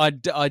 I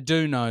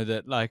do know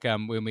that, like,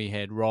 when we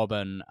had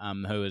Robin,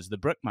 who is the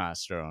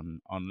brickmaster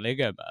on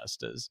Lego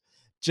Masters,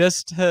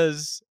 just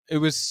it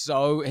was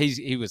so,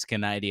 he was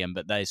Canadian,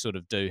 but they sort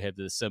of do have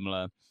the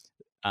similar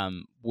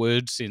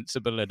word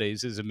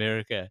sensibilities as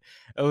America.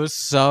 It was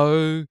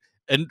so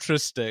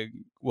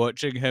interesting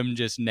watching him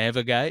just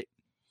navigate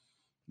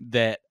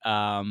that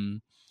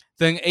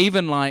thing.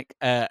 Even like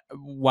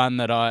one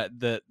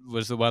that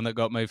was the one that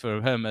got me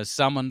for him is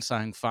someone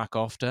saying "fuck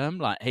off" to him.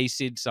 Like he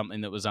said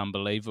something that was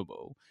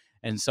unbelievable,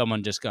 and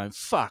someone just going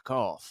 "fuck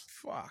off,"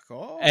 Fuck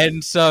off.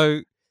 and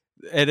so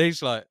and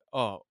he's like,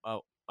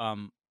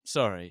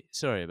 sorry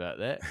about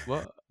that.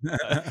 What?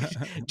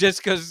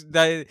 Just because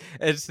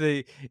it's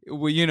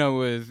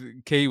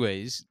with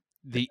Kiwis,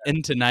 the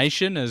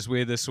intonation is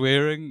where the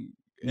swearing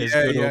is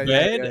Yeah, good or yeah, yeah,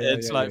 bad. yeah, yeah,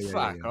 It's yeah, like, yeah, yeah,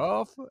 fuck yeah.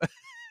 off.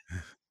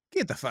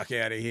 Get the fuck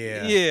out of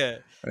here. Yeah.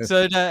 Uh,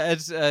 So no,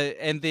 it's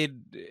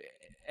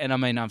and I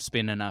mean, I've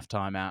spent enough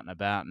time out and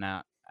about and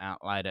out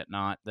late at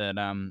night that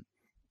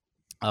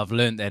I've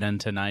learnt that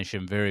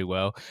intonation very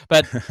well.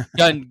 But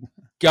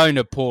going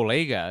to Paul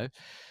Ego,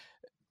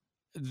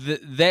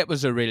 that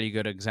was a really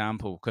good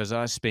example because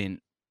I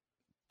spent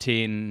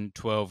 10,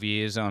 12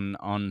 years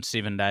on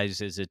 7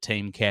 days as a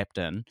team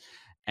captain,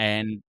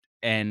 and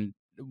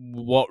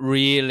what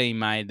really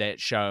made that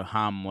show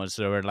hum was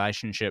the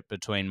relationship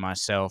between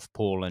myself,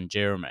 Paul, and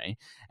Jeremy,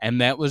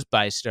 and that was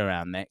based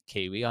around that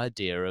Kiwi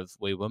idea of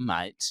we were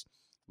mates,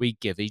 we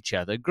give each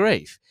other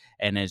grief,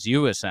 and as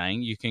you were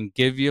saying, you can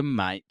give your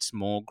mates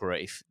more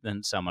grief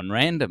than someone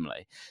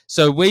randomly.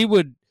 So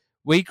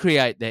we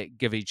create that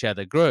give each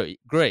other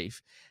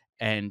grief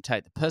and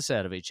take the piss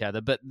out of each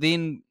other, but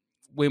then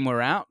when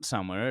we're out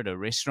somewhere at a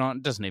restaurant,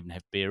 it doesn't even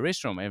have to be a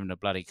restaurant, we're having a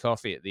bloody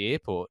coffee at the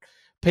airport,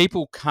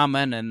 people come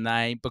in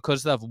and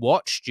because they've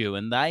watched you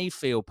and they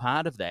feel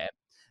part of that,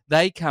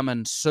 they come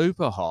in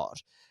super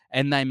hot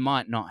and they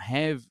might not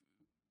have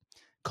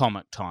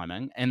comic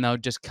timing and they'll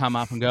just come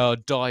up and go, oh,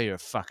 Dai, you're a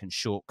fucking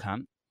short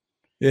cunt.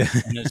 yeah.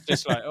 And it's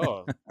just like,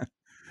 oh,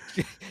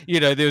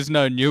 there's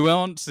no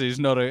nuance. It's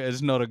not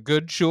a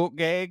good short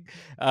gag.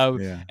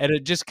 Yeah. And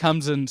it just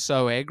comes in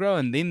so aggro.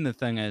 And then the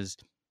thing is,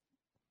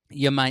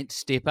 your mates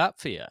step up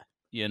for you,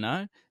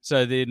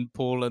 So then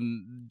Paul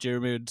and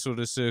Jeremy would sort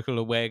of circle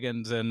the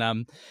wagons,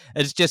 and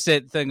it's just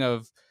that thing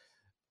of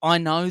I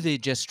know they're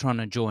just trying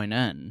to join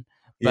in,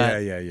 Yeah,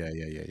 but yeah, yeah,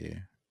 yeah, yeah, yeah.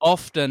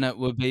 often it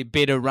would be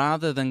better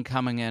rather than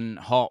coming in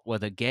hot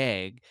with a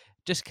gag,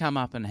 just come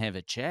up and have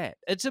a chat.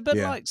 It's a bit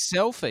Yeah. like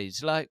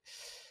selfies. Like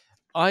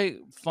I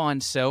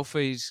find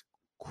selfies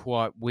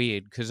quite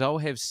weird because I'll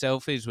have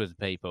selfies with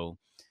people,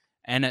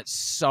 and it's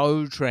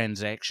so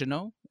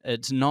transactional.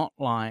 It's not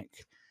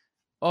like,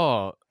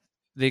 oh,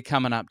 they're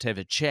coming up to have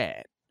a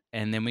chat.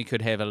 and then we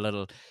could have a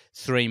little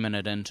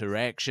 3-minute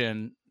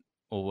interaction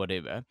or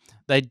whatever.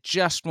 They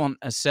just want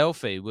a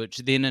selfie, which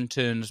then in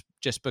turn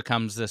just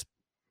becomes this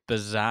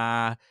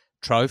bizarre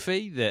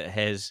trophy that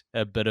has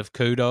a bit of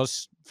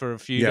kudos for a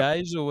few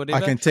days or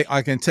whatever.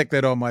 I can tick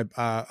that on my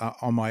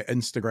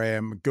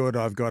Instagram. Good,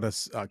 I've got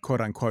a quote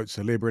unquote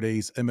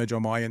celebrities image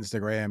on my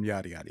Instagram.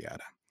 Yada yada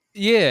yada.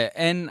 Yeah,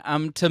 and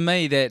to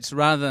me, that's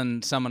rather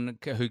than someone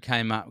who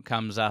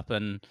comes up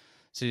and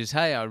says,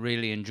 "Hey, I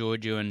really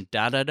enjoyed you," and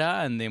da da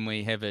da, and then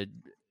we have a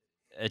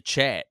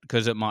chat,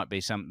 because it might be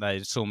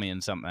they saw me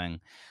in something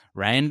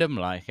random,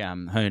 like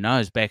who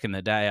knows. Back in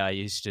the day, I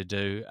used to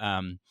do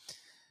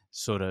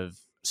sort of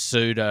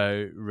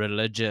pseudo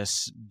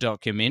religious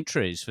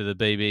documentaries for the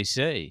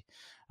BBC.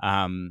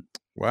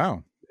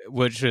 Wow.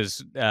 Which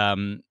was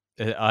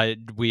I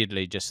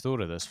weirdly just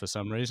thought of this for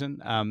some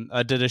reason.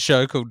 I did a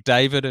show called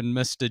David and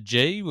Mr.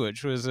 G,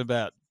 which was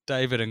about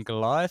David and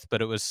Goliath,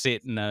 but it was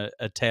set in an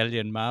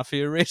Italian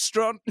mafia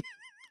restaurant.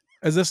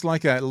 Is this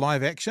like a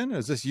live action?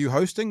 Is this you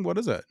hosting? What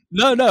is it?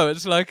 No,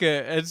 it's like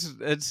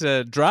it's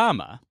a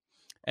drama,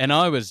 and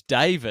I was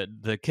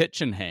David, the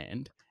kitchen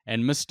hand,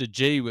 and Mr.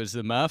 G was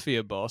the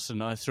mafia boss,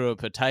 and I threw a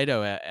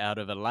potato out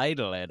of a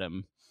ladle at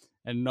him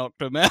and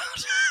knocked him out.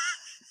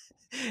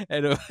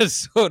 And it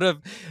was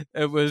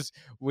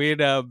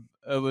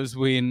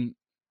when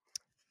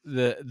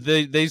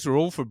these were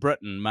all for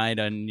Britain, made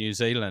in New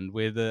Zealand,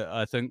 where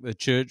I think the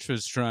church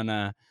was trying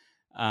to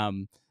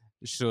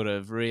sort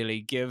of really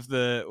give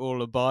all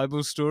the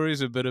Bible stories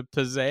a bit of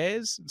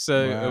pizzazz.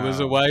 So It was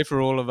a way for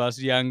all of us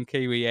young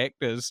Kiwi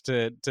actors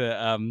to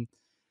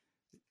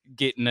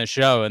get in a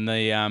show. And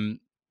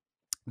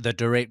the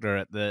director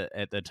at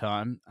the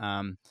time,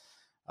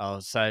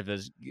 I'll save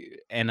his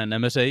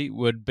anonymity,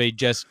 would be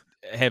just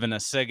having a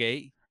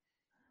ciggy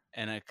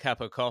and a cup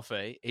of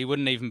coffee. He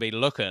wouldn't even be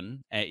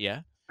looking at you.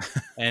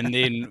 And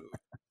then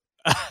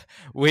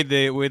with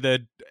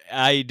the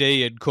AD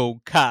had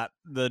called cut,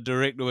 the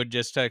director would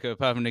just take a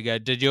puff and he'd go,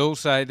 "Did you all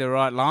say the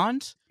right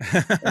lines?"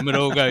 And we'd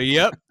all go,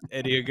 "Yep."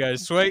 And he'd go,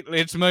 "Sweet,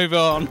 let's move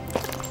on."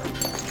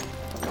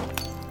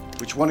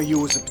 Which one of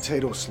you is a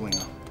potato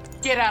slinger?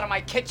 Get out of my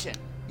kitchen.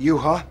 You,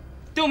 huh?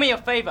 Do me a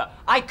favor.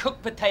 I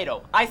cook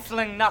potato. I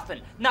sling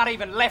nothing, not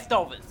even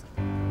leftovers.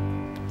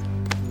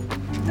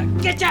 Now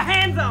get your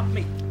hands off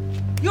me.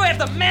 You have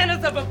the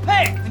manners of a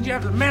pig. And you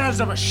have the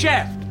manners of a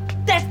chef.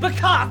 That's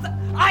because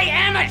I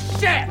am a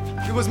chef.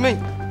 It was me.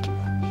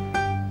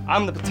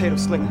 I'm the potato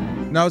slinger.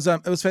 No,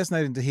 it was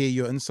fascinating to hear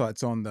your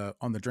insights on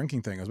the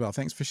drinking thing as well.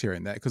 Thanks for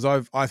sharing that, because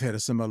I've had a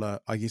similar,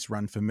 I guess,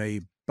 run for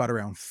me, but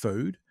around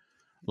food.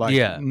 Like,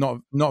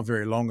 not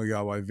very long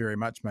ago, I very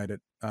much made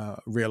it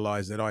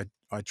realize that I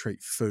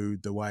treat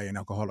food the way an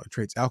alcoholic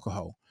treats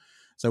alcohol.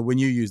 So when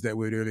you used that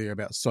word earlier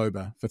about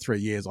sober for 3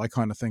 years, I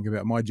kind of think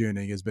about my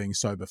journey as being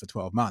sober for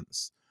 12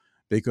 months,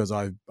 because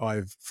I've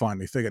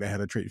finally figured out how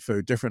to treat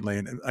food differently.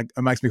 And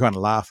it makes me kind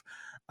of laugh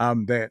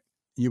that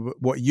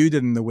what you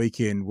did in the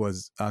weekend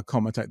was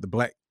commentate the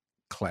Black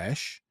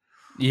Clash.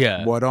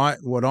 Yeah. What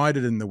I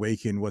did in the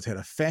weekend was had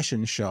a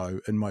fashion show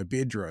in my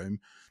bedroom,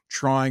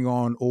 trying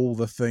on all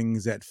the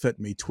things that fit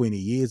me 20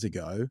 years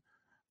ago.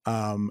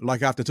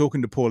 Like after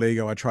talking to Paul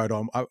Ego, I tried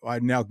on, I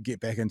now get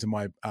back into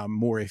my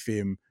More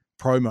FM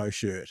promo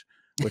shirt,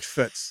 which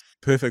fits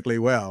perfectly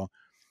well.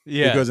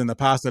 Yeah. Because in the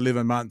past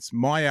 11 months,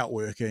 my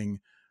outworking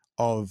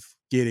of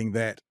getting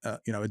that,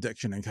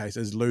 addiction in case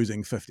is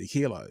losing 50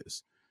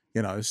 kilos,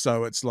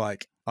 so it's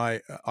like,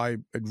 it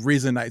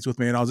resonates with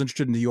me. And I was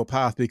interested into your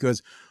path,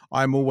 because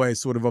I'm always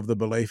sort of the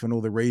belief, and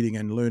all the reading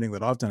and learning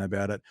that I've done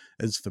about it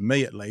is, for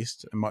me at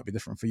least, it might be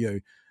different for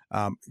you,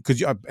 because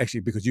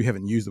you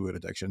haven't used the word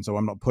addiction, so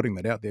I'm not putting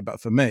that out there.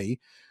 But for me,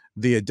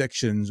 the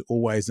addiction's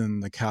always in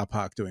the car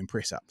park doing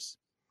press ups.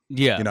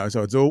 Yeah.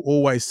 So it's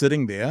always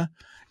sitting there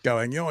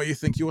going, you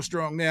think you're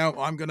strong now,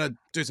 I'm going to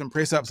do some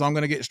press ups, I'm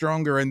going to get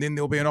stronger, and then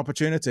there'll be an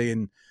opportunity.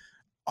 And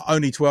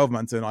only 12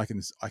 months in, I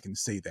can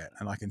see that,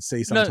 and I can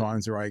see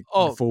sometimes where I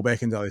fall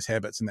back into those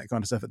habits and that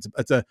kind of stuff.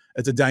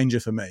 It's a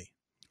danger for me.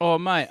 Oh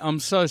mate, I'm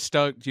so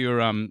stoked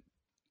you're on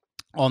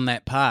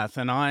that path.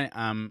 And I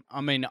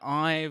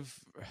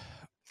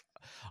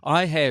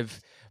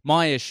have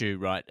my issue,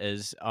 right,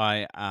 is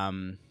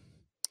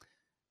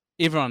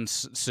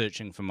everyone's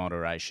searching for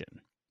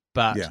moderation,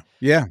 but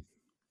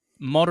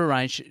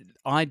moderation,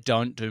 I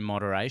don't do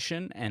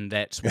moderation, and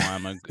that's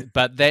why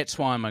that's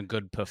why I'm a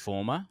good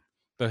performer,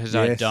 because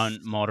I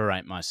don't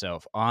moderate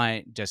myself.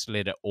 I just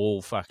let it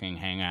all fucking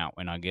hang out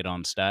when I get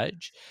on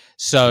stage.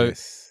 So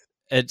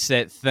it's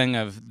that thing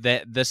of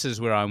that. This is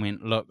where I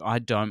went, look, I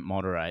don't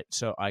moderate,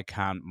 so I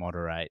can't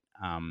moderate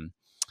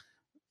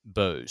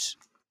booze.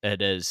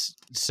 It is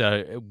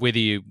so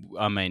whether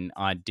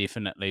I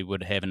definitely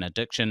would have an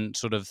addiction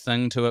sort of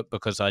thing to it,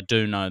 because I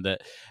do know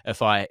that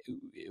if I,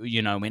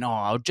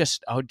 I'll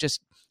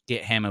just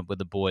get hammered with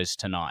the boys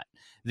tonight,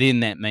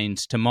 then that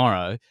means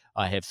tomorrow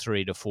I have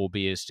 3 to 4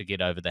 beers to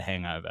get over the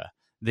hangover.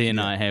 Then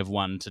Yeah. I have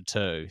 1 to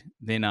 2.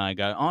 Then I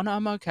go, oh no,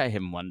 I'm okay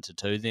having 1 to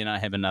 2. Then I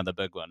have another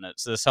big one.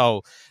 It's this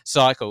whole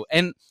cycle.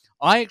 And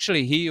I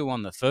actually hear you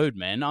on the food,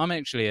 man. I'm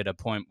actually at a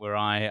point where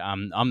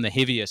I'm the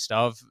heaviest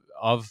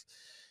I've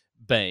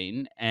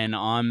been,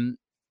 and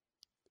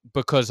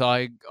because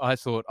I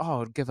thought, oh,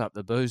 I'll give up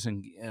the booze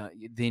and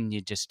then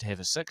you just have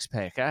a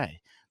 6-pack, eh?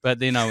 But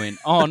then I went,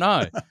 oh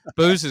no,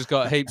 booze has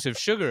got heaps of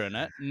sugar in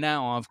it.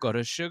 Now I've got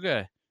a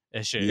sugar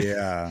issue.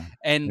 Yeah.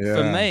 And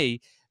for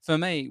me,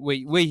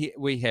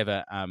 we have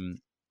a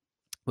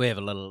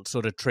little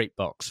sort of treat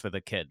box for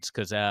the kids,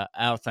 because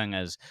our thing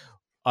is,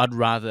 I'd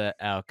rather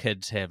our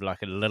kids have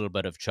like a little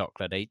bit of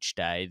chocolate each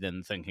day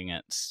than thinking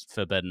it's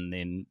forbidden,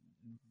 then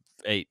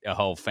eat a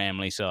whole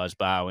family size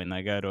bar when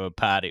they go to a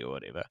party or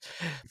whatever.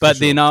 But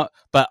sure.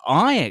 but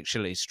I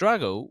actually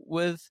struggle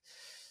with,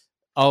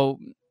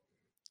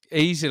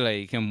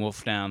 easily can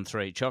wolf down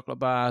 3 chocolate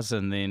bars,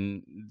 and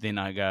then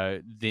I go,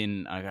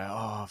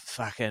 oh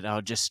fuck it,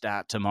 I'll just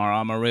start tomorrow.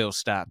 I'm a real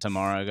start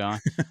tomorrow guy.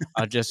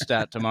 I'll just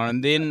start tomorrow.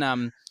 And then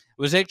it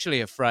was actually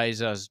a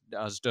phrase, I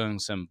was doing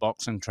some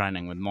boxing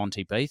training with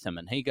Monty Beetham,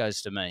 and he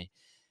goes to me,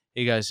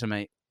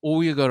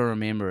 all you got to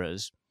remember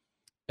is,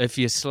 if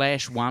you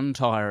slash one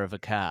tire of a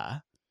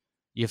car,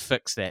 you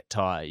fix that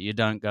tire. You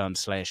don't go and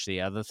slash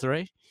the other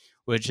 3,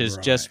 which is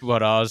just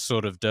what I was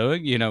sort of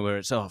doing, where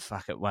it's, oh,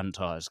 fuck it, one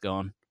tire's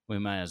gone. We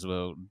may as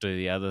well do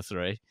the other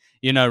 3,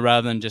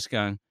 rather than just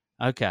going,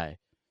 okay,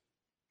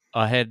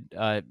 I had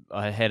a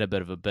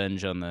bit of a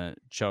binge on the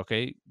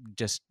chocky,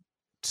 just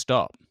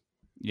stop,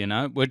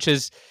 which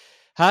is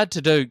hard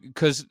to do,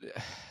 because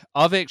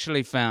I've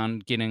actually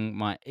found getting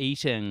my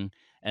eating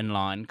in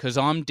line, because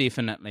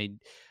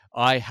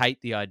I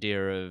hate the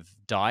idea of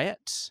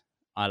diets.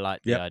 I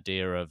like the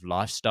idea of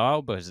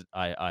lifestyle, because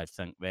I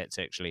think that's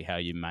actually how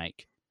you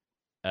make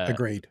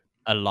Agreed.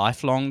 a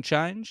lifelong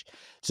change.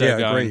 So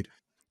agreed.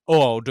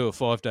 Oh, I'll do a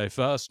 5-day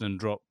fast and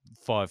drop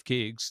 5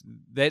 kegs.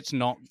 That's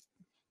not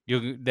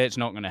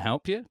going to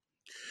help you.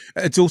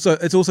 It's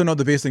also not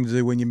the best thing to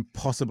do when you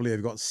possibly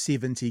have got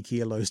 70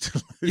 kilos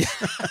to lose.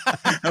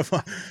 A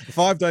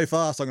 5-day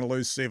fast, I'm going to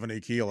lose 70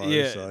 kilos.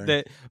 Yeah,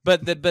 so.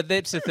 But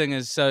that's the thing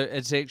is, so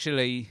it's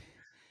actually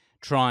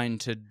trying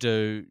to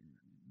do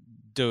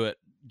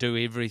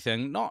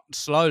everything, not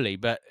slowly,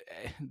 but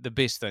the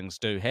best things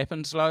do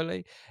happen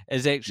slowly,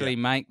 is actually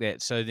make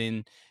that so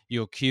then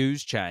your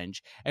cues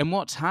change. And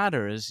what's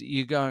harder is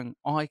you're going,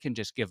 I can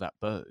just give up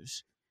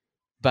booze,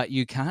 but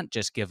you can't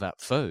just give up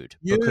food,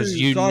 because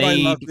you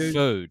need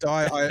food.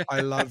 I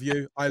love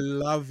you. I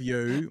love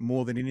you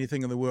more than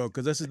anything in the world,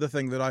 because this is the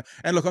thing that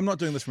and look, I'm not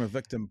doing this from a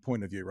victim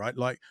point of view, right?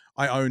 Like,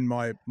 I own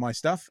my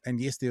stuff, and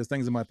yes, there's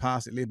things in my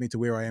past that led me to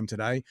where I am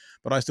today,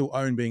 but I still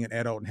own being an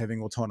adult and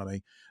having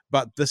autonomy.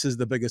 But this is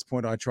the biggest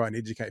point I try and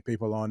educate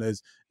people on,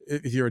 is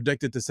if you're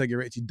addicted to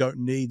cigarettes, you don't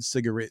need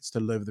cigarettes to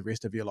live the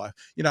rest of your life.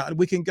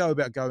 We can go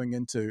about going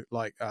into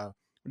like,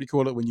 what do you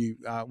call it, when you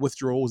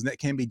withdrawals, and that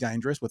can be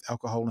dangerous with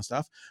alcohol and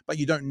stuff, but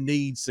you don't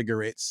need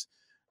cigarettes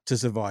to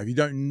survive. You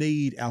don't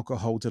need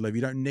alcohol to live.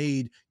 You don't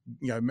need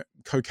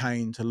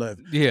cocaine to live.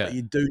 Yeah, but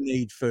you do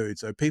need food.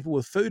 So people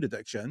with food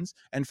addictions,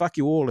 and fuck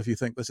you all if you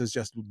think this is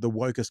just the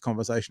wokest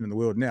conversation in the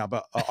world now,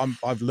 but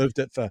I've lived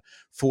it for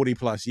 40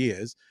 plus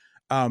years.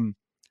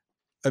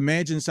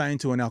 Imagine saying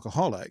to an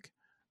alcoholic,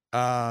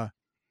 that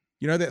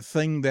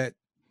thing that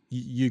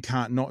you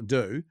can't not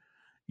do,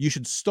 you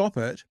should stop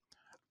it,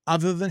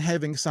 other than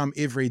having some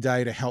every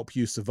day to help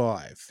you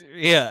survive.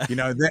 Yeah.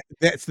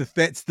 That's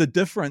the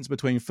difference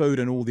between food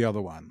and all the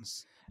other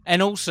ones.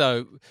 And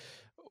also,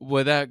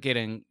 without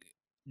getting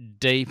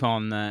deep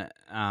on the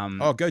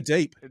go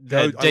deep.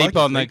 Deep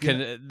on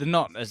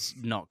the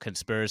not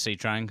conspiracy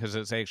train, because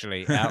it's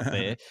actually out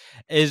there,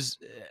 is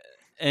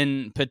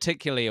in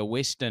particularly a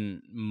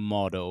Western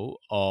model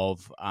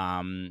of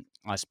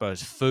I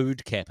suppose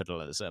food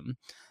capitalism.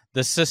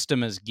 The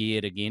system is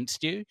geared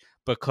against you,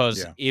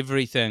 because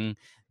everything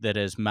that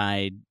is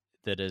made,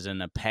 that is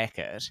in a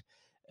packet,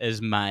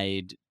 is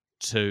made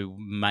to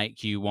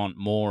make you want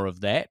more of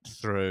that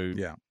through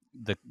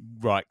the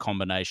right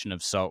combination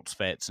of salts,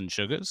 fats, and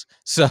sugars.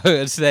 So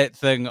it's that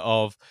thing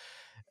of,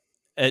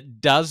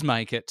 it does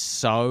make it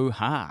so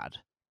hard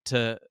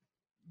to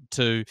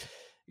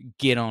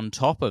get on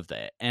top of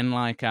that. And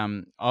like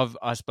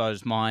I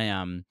suppose my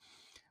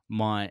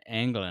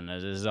angle in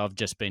it is, I've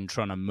just been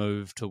trying to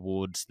move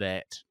towards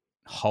that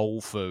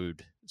whole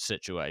food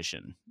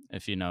situation,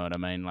 if you know what I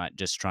mean, like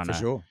just trying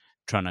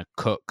to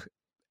cook,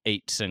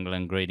 eat single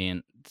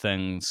ingredient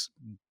things,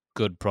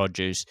 good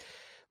produce.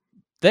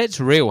 That's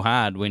real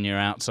hard when you're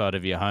outside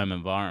of your home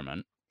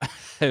environment.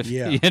 And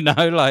it's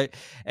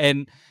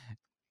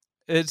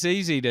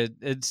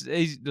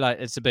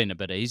been a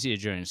bit easier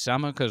during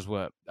summer because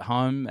we're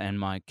home and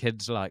my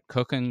kids like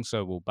cooking,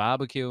 so we'll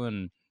barbecue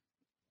and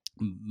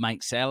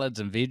make salads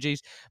and veggies.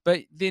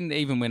 But then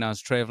even when I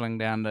was traveling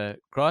down to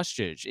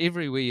Christchurch,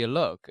 everywhere you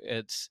look,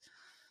 it's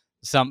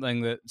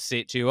something that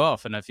sets you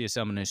off. And if you're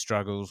someone who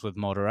struggles with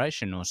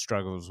moderation or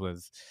struggles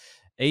with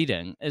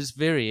eating, it's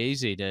very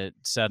easy to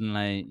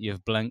suddenly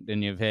you've blinked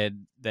and you've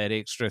had that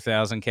extra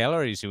 1,000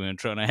 calories you weren't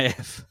trying to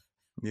have.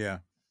 Yeah.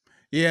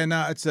 Yeah,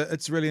 no,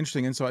 it's really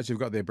interesting insights you've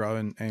got there, bro.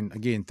 And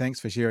again, thanks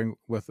for sharing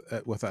with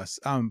us.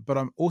 But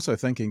I'm also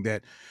thinking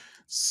that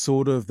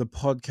sort of the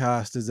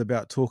podcast is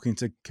about talking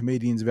to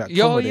comedians about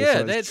Oh comedy. yeah,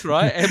 so that's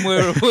right. And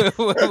we're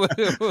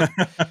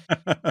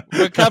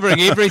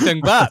covering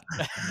everything but.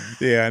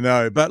 Yeah, I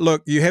know. But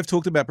look, you have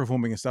talked about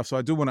performing and stuff, so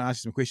I do want to ask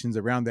you some questions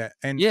around that.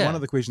 And Yeah. one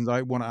of the questions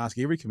I want to ask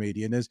every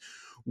comedian is,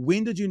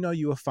 when did you know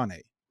you were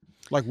funny?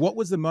 Like, what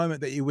was the moment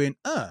that you went,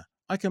 I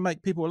can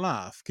make people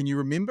laugh? Can you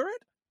remember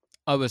it?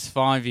 I was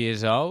 5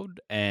 years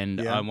old, and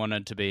Yeah.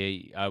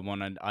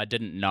 I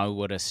didn't know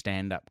what a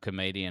stand-up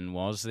comedian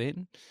was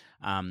then.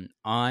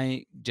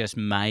 I just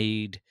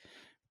made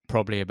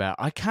probably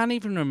I can't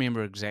even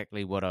remember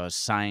exactly what I was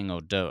saying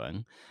or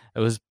doing. It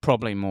was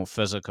probably more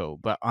physical,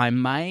 but I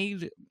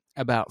made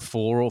about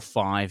 4 or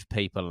 5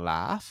 people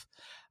laugh.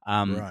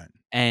 Right.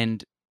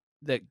 And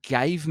that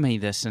gave me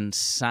this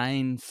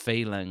insane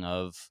feeling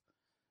of,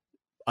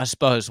 I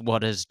suppose,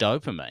 what is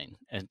dopamine?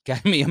 It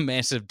gave me a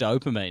massive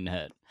dopamine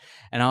hit.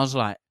 And I was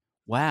like,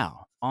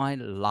 wow, I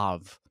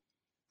love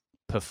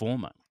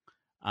performing.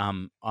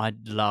 I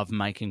love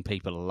making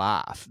people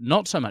laugh.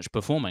 Not so much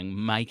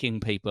performing,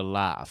 making people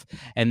laugh.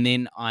 And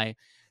then I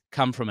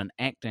come from an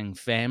acting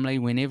family.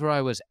 Whenever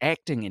I was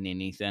acting in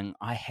anything,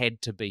 I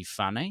had to be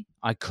funny.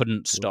 I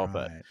couldn't stop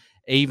it. Right.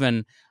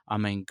 Even, I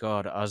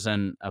was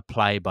in a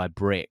play by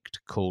Brecht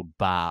called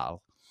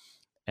Baal.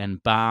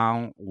 And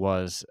Baal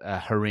was a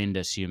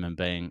horrendous human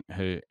being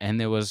and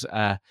there was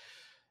an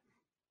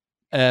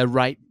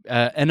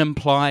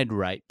implied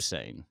rape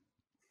scene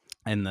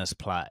in this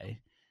play.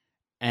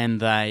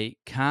 And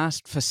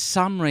for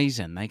some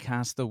reason, they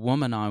cast the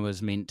woman I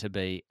was meant to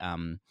be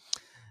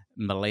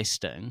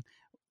molesting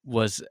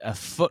was a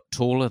foot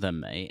taller than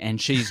me, and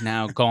she's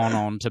now gone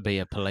on to be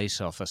a police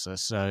officer,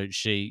 so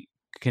she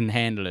can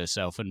handle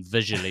herself and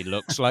visually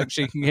looks like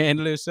she can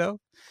handle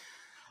herself.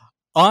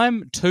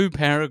 I'm 2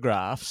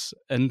 paragraphs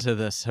into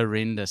this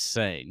horrendous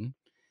scene,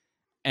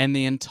 and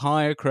the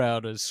entire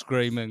crowd is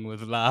screaming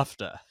with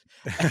laughter.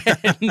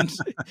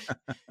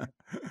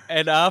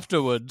 And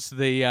afterwards,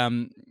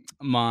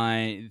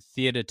 my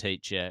theatre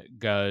teacher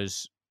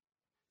goes,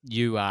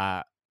 "You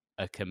are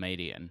a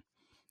comedian.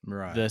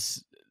 Right.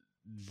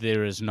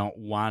 There is not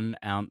 1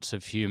 ounce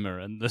of humour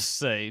in this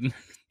scene,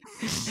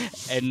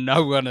 and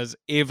no one has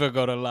ever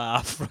got a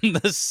laugh from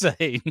this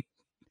scene."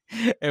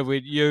 And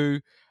when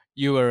you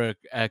are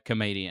a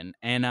comedian,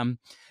 and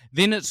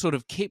then it sort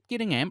of kept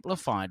getting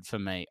amplified for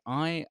me.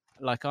 I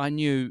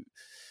knew.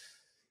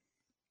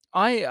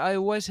 I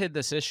always had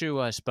this issue,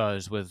 I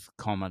suppose, with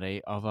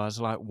comedy of I was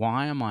like,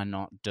 why am I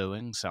not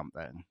doing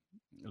something?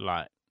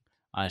 Like,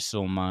 I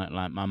saw my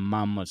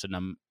mum was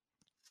an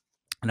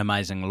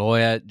amazing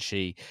lawyer.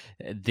 She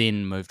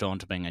then moved on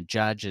to being a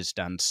judge, has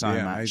done so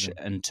much amazing.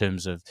 in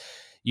terms of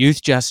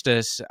youth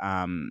justice,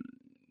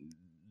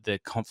 the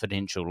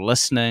confidential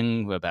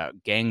listening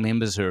about gang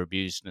members who are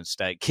abused in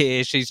state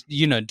care. She's,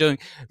 doing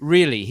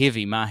really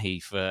heavy mahi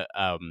for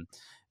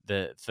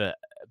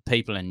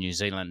people in New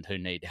Zealand who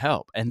need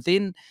help. And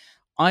then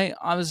I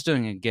was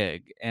doing a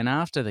gig, and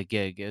after the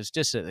gig, it was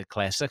just at the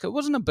Classic. It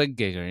wasn't a big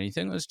gig or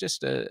anything. It was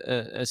just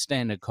a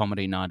standard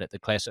comedy night at the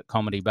Classic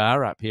Comedy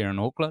Bar up here in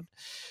Auckland.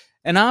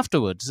 And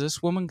afterwards,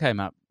 this woman came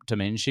up to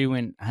me and she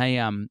went, "Hey,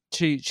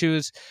 she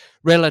was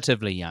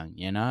relatively young,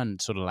 in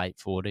sort of late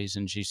 40s,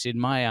 and she said,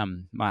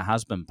 my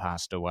husband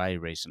passed away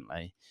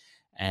recently,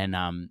 and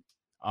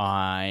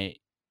I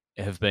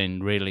have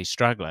been really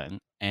struggling,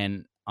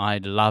 and I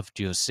loved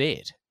your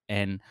set,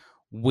 and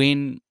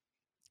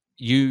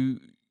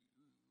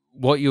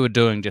what you were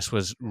doing just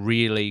was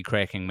really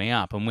cracking me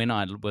up, and when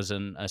I was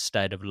in a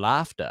state of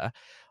laughter,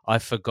 I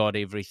forgot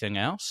everything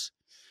else,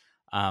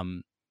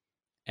 and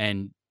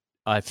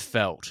I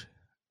felt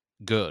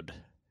good."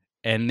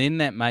 And then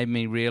that made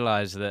me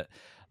realize that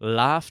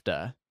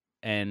laughter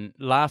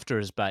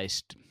is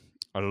based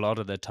a lot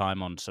of the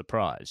time on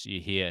surprise.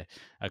 You hear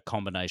a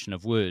combination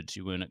of words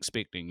you weren't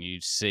expecting, you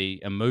see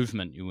a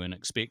movement you weren't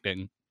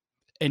expecting,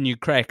 and you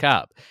crack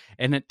up,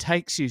 and it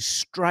takes you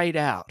straight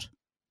out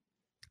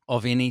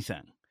of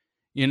anything.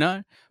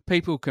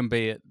 People can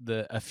be at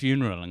a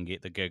funeral and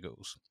get the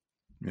giggles.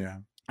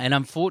 Yeah. And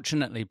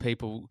unfortunately,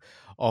 people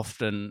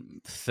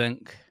often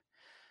think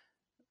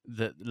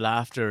that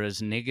laughter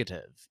is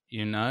negative,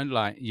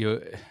 like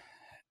you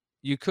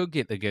could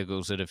get the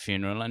giggles at a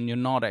funeral and you're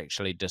not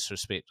actually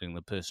disrespecting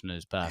the person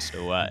who's passed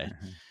away.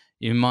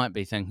 You might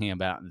be thinking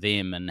about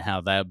them and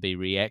how they'll be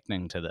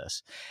reacting to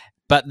this.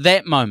 But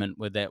that moment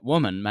with that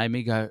woman made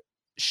me go,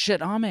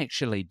 shit,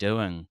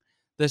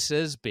 this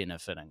is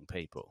benefiting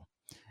people.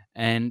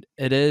 And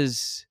it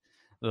is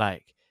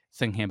like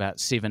thinking about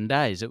 7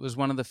 Days. It was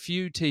one of the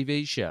few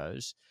TV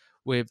shows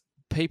where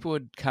people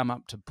would come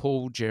up to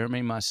Paul,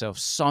 Jeremy, myself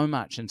so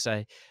much and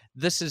say,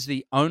 this is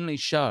the only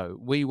show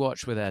we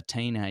watch with our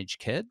teenage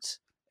kids,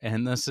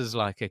 and this is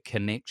like a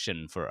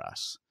connection for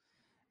us.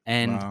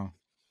 And wow.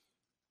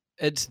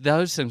 it's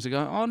those things that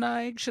go, oh no,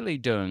 actually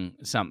doing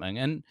something,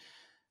 and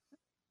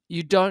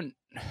you don't,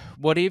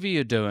 whatever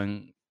you're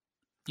doing,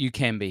 you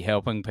can be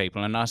helping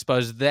people, and I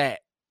suppose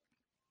that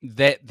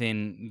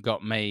then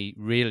got me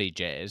really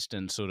jazzed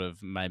and sort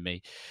of made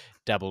me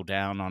double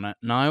down on it.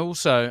 And I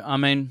also, I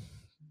mean,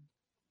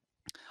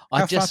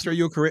 How far through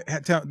your career,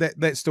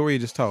 that story you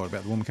just told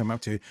about the woman coming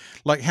up to you,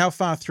 like how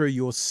far through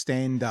your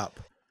stand-up?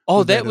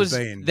 Oh, that was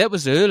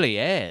early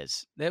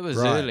as. That was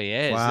Right. early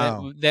as.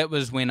 Wow. That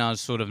was when I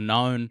was sort of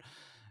known,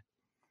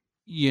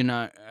 you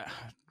know,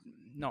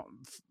 not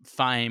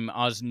fame.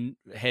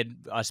 Had,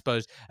 I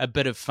suppose, a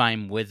bit of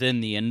fame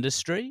within the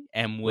industry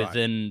and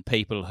within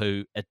people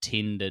who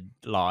attended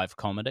live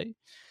comedy.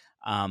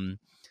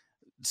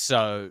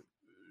 So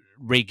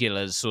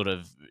regulars sort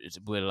of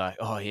were like,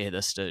 oh yeah,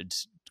 this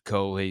dude's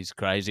cool, he's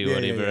crazy or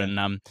whatever.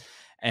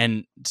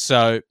 And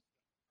so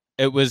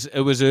it was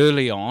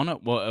early on.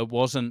 It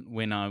wasn't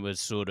when I was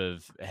sort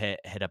of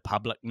had a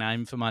public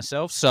name for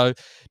myself. So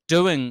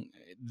doing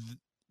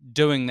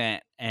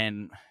that,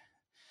 and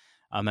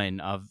I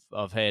mean,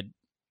 I've had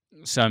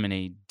so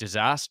many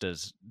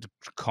disasters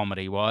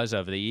comedy wise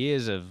over the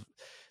years of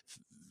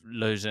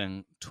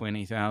losing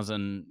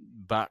 $20,000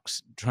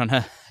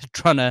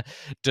 trying to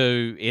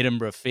do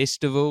Edinburgh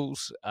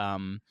festivals.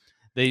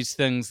 These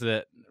things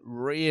that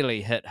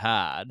really hit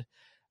hard.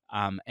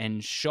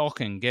 And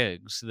shocking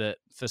gigs that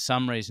for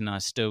some reason I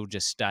still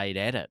just stayed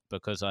at it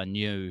because I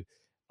knew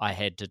I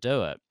had to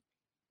do it.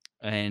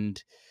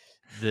 And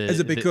is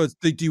it because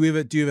do you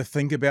ever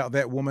think about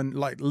that woman,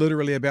 like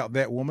literally about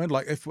that woman?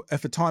 Like if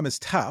a time is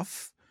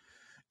tough,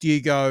 do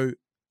you go,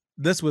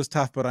 this was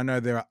tough, but I know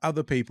there are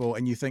other people,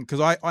 and you think,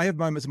 because I have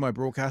moments in my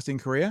broadcasting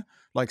career,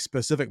 like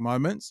specific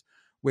moments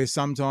where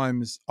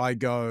sometimes I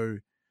go,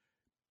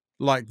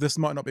 like, this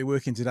might not be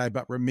working today,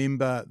 but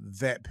remember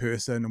that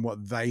person and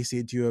what they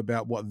said to you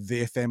about what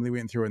their family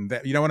went through, and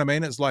that, you know what I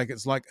mean? It's like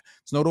it's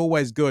not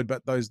always good,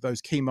 but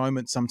those key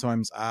moments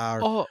sometimes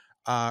are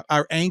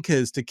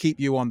anchors to keep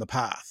you on the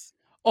path.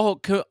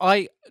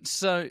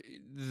 So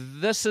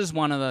this is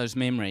one of those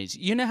memories.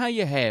 You know how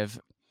you have,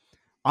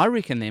 I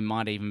reckon there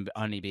might even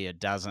only be a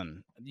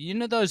dozen. You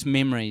know those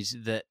memories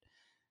that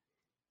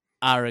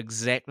are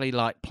exactly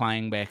like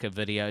playing back a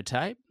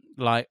videotape?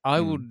 Like, I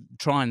would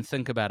try and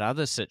think about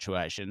other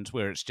situations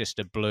where it's just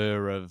a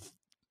blur of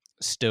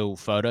still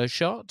photo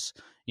shots.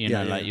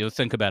 Like you'll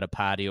think about a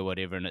party or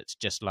whatever, and it's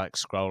just like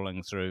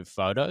scrolling through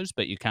photos,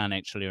 but you can't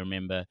actually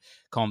remember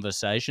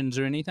conversations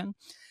or anything.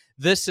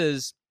 This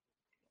is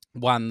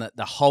one that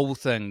the whole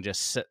thing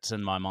just sits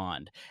in my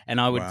mind, and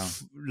I would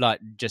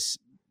just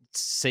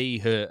see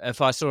her.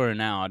 If I saw her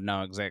now, I'd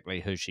know exactly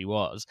who she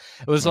was.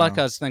 It was like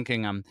I was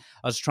thinking, I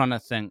was trying to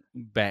think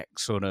back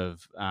sort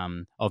of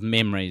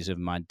memories of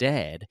my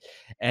dad,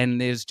 and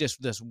there's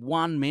just this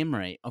one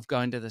memory of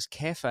going to this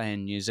cafe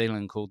in New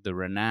Zealand called the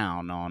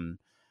Renown on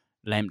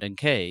Lambton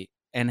Quay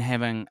and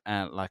having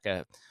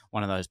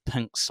one of those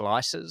pink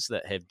slices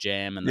that have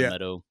jam in the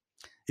middle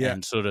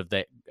and sort of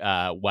that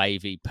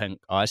wavy pink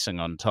icing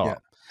on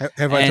top.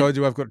 Have I told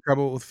you I've got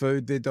trouble with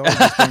food there, Dog?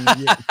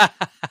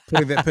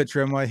 Putting that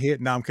picture in my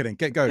head. No, I'm kidding.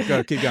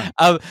 Go, keep going.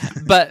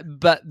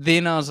 But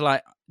then I was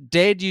like,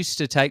 Dad used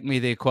to take me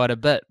there quite a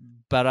bit,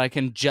 but I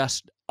can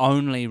just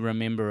only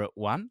remember it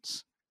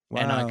once.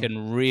 Wow. And I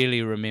can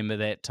really remember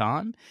that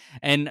time.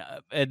 And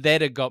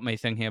that had got me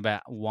thinking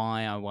about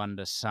why I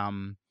wonder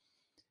some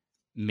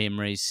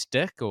memories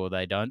stick or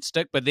they don't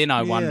stick. But then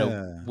I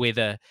wonder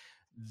whether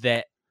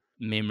that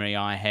memory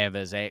I have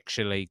is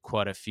actually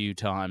quite a few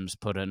times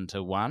put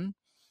into one,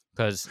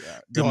 because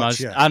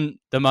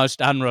the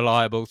most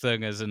unreliable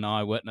thing is an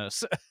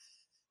eyewitness.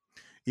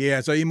 Yeah,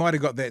 so you might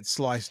have got that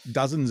sliced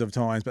dozens of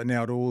times, but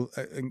now it all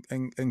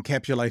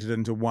encapsulated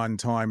into one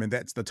time, and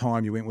that's the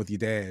time you went with your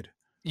dad.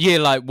 Yeah,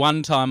 like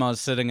one time I was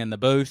sitting in the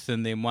booth,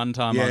 and then one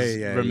time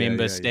I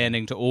remember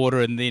standing to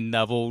order, and then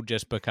they've all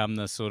just become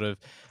this sort of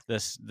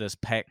this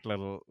packed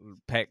little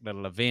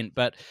event.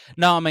 But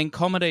no, I mean,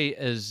 comedy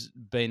has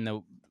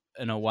been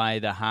in a way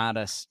the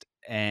hardest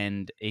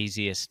and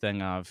easiest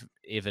thing I've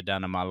ever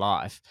done in my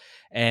life,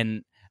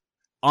 and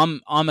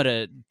I'm at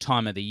a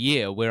time of the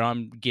year where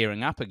I'm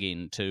gearing up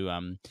again to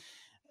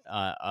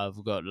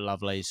I've got a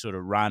lovely sort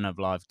of run of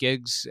live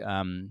gigs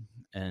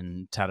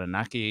in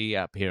Taranaki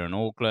up here in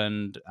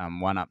Auckland,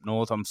 one up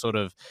north. I'm sort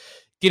of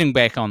getting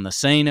back on the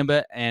scene a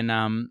bit,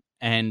 and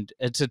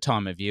it's a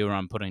time of year where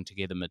I'm putting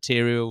together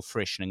material,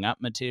 freshening up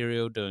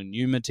material, doing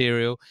new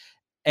material,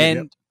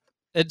 and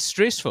it's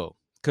stressful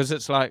because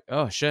it's like,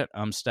 oh shit,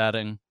 I'm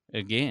starting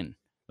again.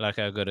 Like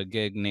I've got a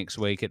gig next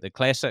week at the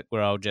Classic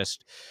where I'll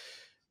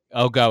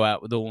go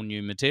out with all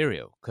new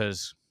material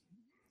because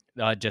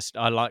I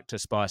like to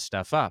spice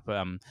stuff up.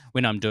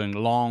 When I'm doing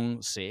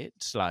long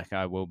sets, like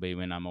I will be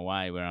when I'm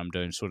away, where I'm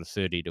doing sort of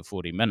 30 to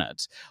 40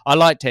 minutes, I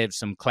like to have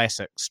some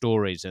classic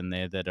stories in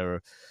there that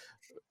are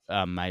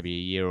maybe a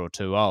year or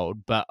two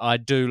old. But I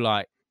do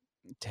like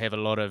to have a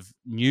lot of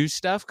new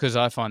stuff because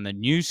I find the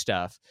new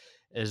stuff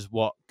is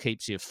what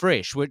keeps you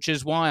fresh, which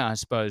is why I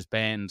suppose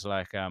bands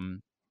like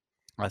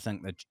I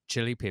think the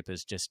Chili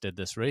Peppers just did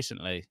this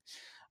recently.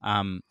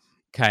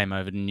 came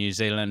over to New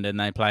Zealand and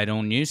they played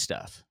all new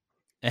stuff.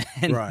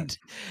 And Right.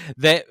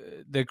 that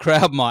the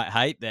crowd might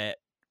hate that,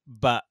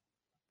 but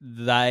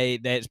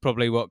that's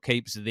probably what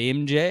keeps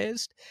them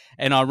jazzed.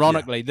 And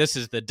ironically, this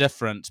is the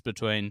difference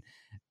between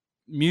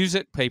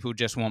music. People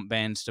just want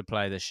bands to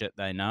play the shit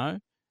they know,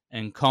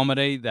 and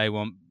comedy, they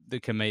want the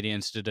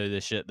comedians to do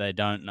the shit they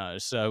don't know.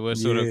 So we're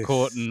sort of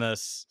caught in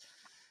this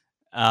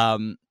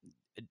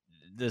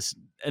this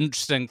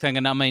interesting thing.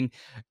 And I mean,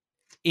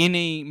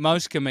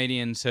 most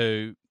comedians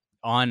who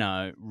I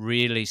know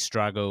really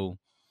struggle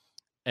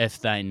if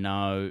they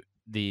know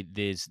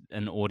there's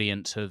an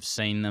audience who've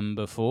seen them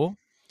before,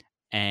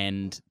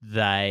 and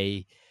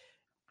they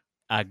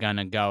are going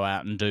to go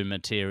out and do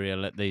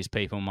material that these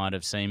people might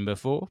have seen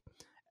before.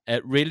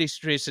 It really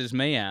stresses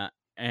me out.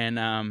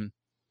 And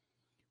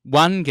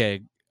one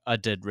gig I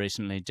did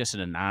recently, just at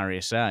an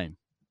RSA,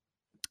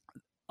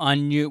 I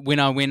knew when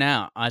I went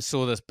out, I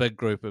saw this big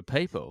group of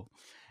people,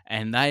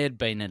 and they had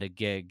been at a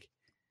gig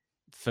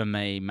for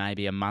me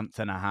maybe a month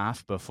and a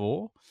half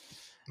before.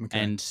 Okay.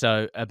 And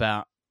so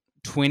about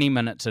 20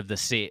 minutes of the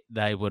set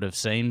they would have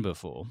seen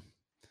before.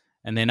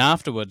 And then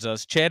afterwards, I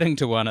was chatting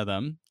to one of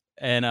them,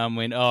 and I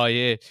went, "Oh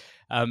yeah,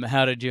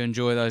 how did you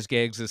enjoy those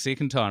gags the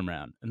second time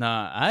round?" And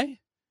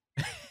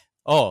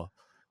oh,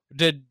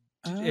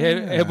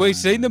 have we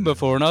seen them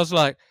before? And I was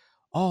like,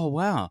 "Oh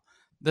wow,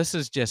 this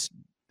is just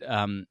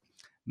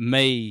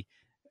me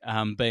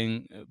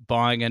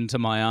buying into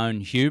my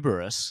own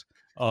hubris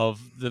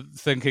of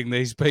thinking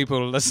these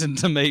people listen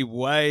to me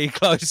way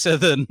closer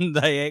than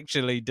they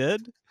actually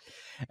did."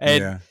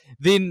 And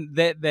then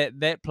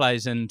that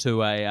plays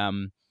into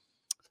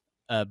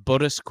a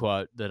Buddhist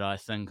quote that I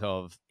think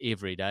of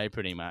every day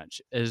pretty much,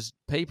 is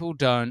people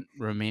don't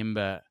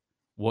remember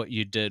what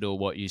you did or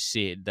what you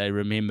said. They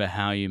remember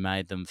how you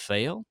made them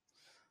feel.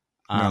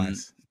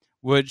 Nice.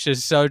 Which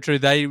is so true.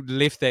 They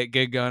left that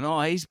gig going,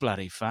 "Oh, he's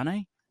bloody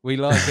funny. We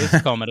like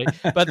his comedy."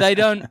 But they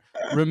don't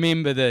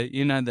remember the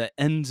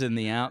ins and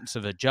the outs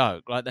of a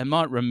joke. Like, they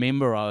might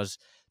remember I was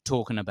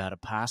talking about a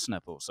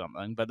parsnip or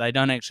something, but they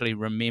don't actually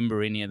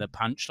remember any of the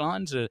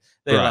punchlines.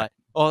 They're like,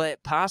 "Oh,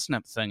 that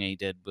parsnip thing he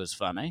did was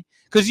funny."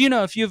 Because,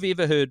 if you've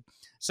ever heard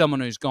someone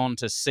who's gone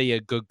to see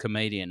a good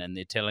comedian and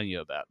they're telling you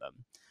about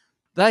them,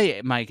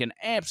 they make an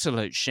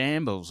absolute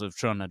shambles of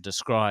trying to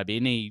describe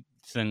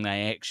anything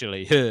they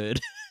actually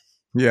heard.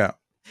 Yeah.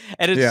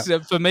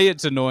 And for me,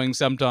 it's annoying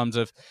sometimes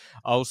if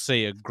I'll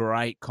see a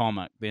great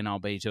comic, then I'll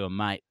be to a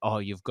mate, "Oh,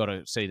 you've got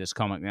to see this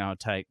comic." Now I'll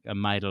take a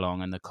mate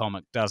along, and the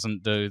comic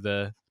doesn't do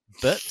the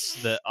bits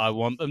that I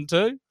want them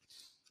to.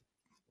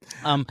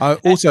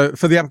 Also,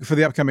 for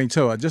the upcoming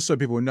tour, just so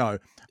people know,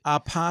 are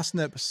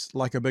parsnips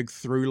like a big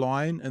through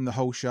line in the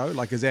whole show?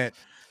 Like, is that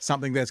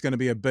something that's going to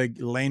be a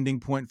big landing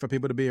point for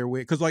people to be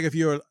aware? Because, like, if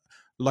you're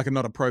like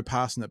not a pro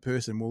parsnip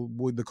person,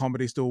 would the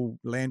comedy still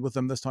land with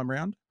them this time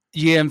around?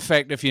 Yeah, in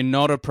fact, if you're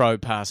not a pro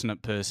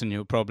parsnip person,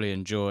 you'll probably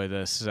enjoy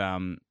this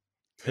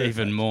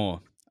even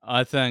more.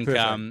 I think.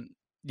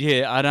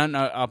 I don't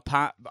know.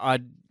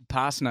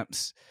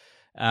 Parsnips.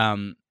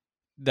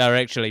 They're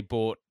actually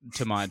brought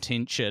to my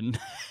attention.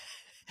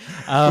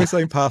 We're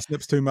saying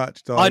parsnips too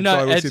much, Dai. I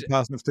know. We've said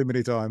parsnips too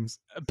many times.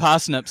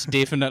 Parsnips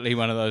definitely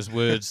one of those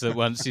words that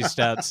once you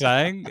start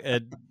saying,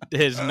 it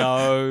has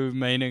no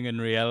meaning in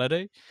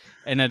reality.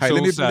 And it's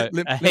also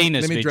a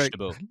heinous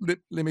vegetable.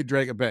 Let me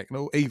drag it back.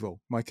 No, evil.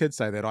 My kids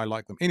say that. I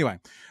like them. Anyway,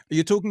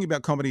 you're talking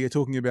about comedy. You're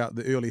talking about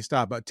the early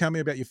start. But tell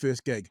me about your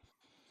first gig.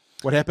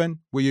 What happened?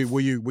 Were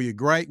you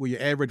great? Were you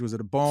average? Was it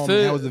a bomb?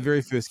 How was the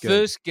very first gig?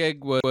 First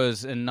gig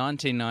was in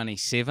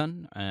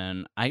 1997,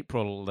 on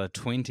April the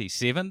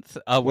 27th.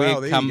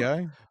 Wow, there you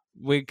go.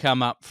 We'd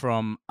come up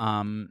from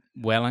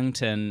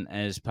Wellington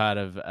as part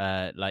of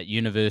like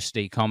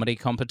university comedy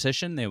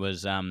competition. There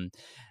was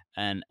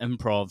an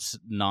improv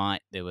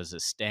night, there was a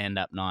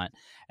stand-up night,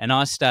 and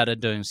I started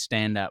doing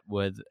stand-up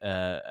with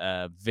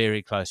a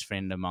very close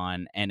friend of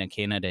mine, Anna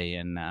Kennedy,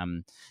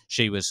 and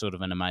she was sort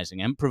of an amazing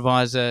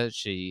improviser.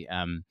 She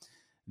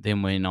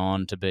then went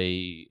on to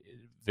be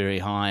very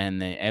high in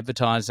the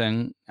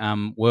advertising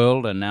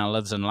world and now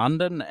lives in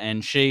London,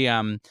 and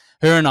her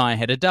and I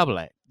had a double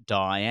act,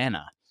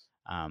 Diana.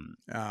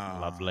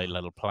 Lovely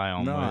little play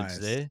on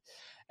words there.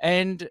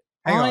 And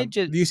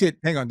did you say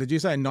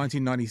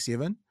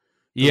 1997?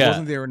 Yeah.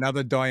 Wasn't there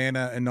another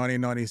Diana in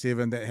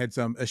 1997 that had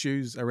some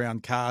issues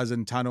around cars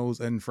and tunnels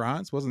in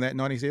France? Wasn't that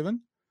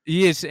 97?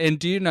 Yes, and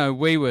do you know,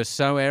 we were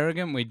so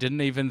arrogant we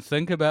didn't even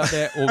think about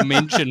that or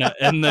mention it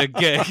in the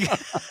gig.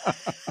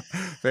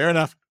 Fair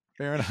enough.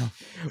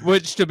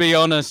 Which, to be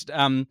honest,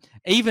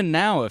 even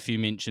now, if you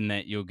mention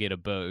that, you'll get a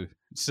boo.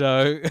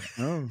 So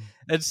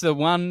it's the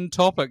one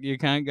topic you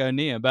can't go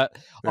near. But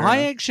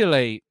I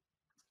actually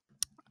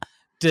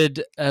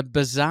did a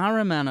bizarre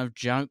amount of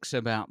jokes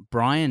about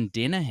Brian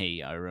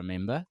Dennehy, I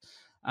remember,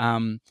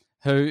 who,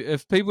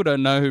 if people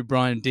don't know who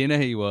Brian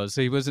Dennehy was,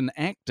 he was an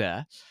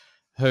actor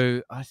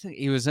who, I think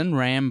he was in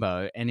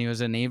Rambo, and he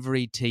was in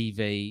every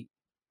TV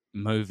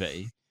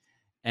movie,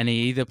 and he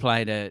either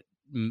played a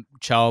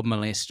child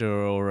molester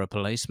or a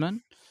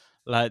policeman.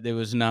 Like, there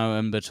was no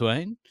in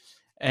between.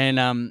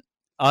 And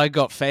I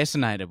got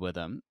fascinated with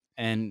him,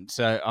 and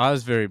so I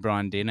was very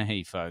Brian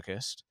Dennehy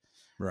focused.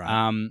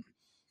 Right.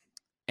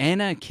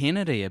 Anna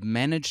Kennedy had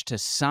managed to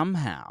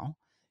somehow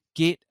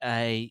get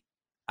a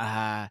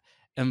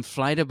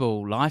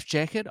inflatable life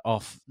jacket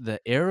off the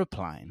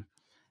aeroplane,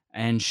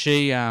 and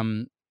she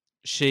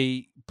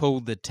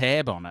pulled the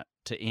tab on it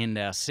to end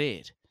our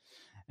set,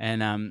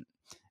 and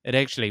it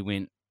actually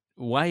went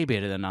way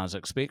better than I was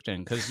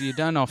expecting, because you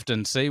don't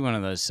often see one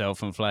of those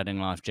self-inflating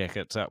life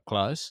jackets up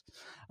close,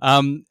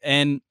 and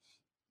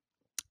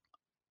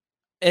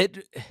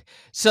it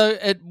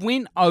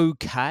went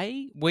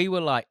okay. We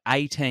were like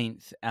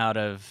 18th out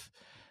of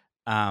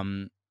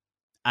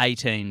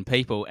 18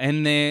 people,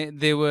 and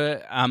there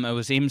were it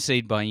was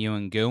emceed by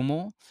Ewan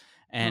Gilmore,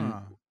 and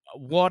Ah.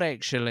 what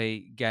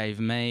actually gave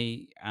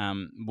me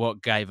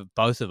what gave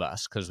both of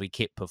us, because we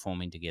kept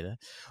performing together,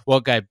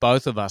 what gave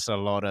both of us a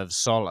lot of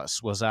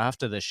solace was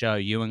after the show,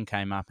 Ewan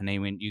came up and he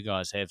went, "You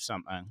guys have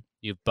something.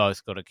 You've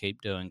both got to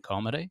keep doing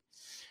comedy."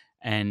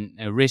 And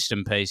rest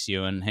in peace,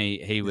 Ewan.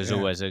 He was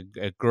always a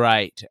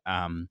great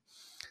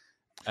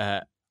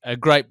a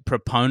great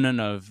proponent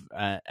of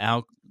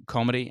our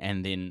comedy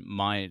and then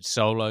my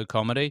solo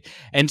comedy.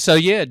 And so,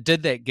 yeah,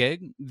 did that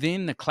gig.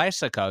 Then the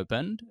Classic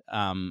opened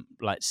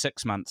like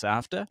 6 months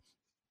after.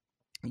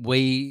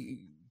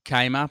 We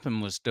came up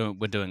and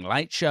we're doing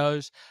late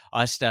shows.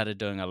 I started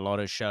doing a lot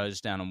of shows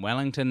down in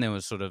Wellington. There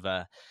was sort of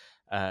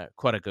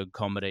quite a good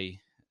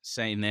comedy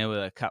scene there with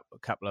a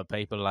couple of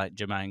people like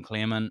Jermaine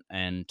Clement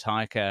and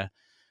Taika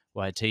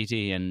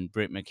Waititi and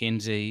Brett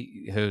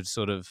McKenzie, who'd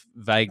sort of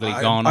vaguely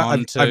gone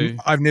on to.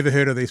 I've never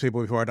heard of these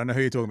people before. I don't know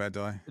who you're talking about,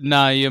 Dai.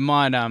 No, you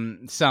might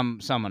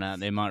someone out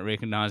there might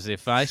recognise their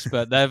face,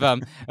 but they've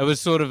it was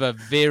sort of a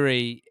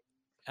very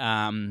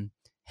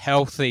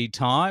healthy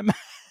time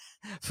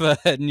for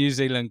New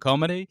Zealand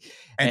comedy,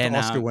 And for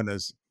Oscar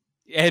winners.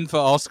 and for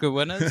Oscar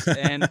winners,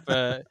 and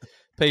for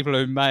people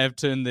who may have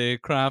turned their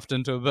craft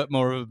into a bit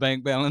more of a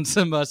bank balance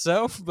than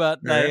myself. But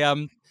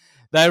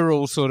they were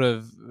all sort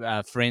of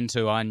friends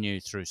who I knew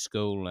through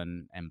school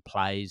and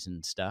plays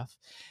and stuff.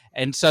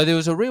 And so there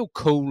was a real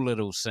cool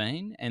little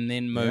scene, and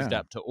then moved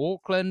up to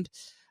Auckland,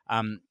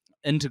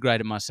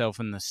 integrated myself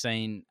in the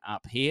scene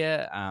up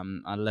here.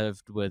 I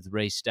lived with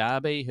Rhys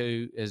Darby,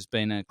 who has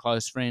been a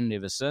close friend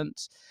ever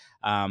since.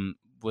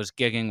 Was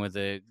gigging with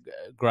the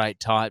great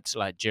types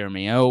like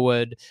Jeremy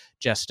Elwood,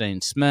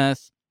 Justine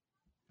Smith,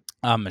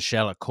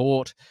 Michelle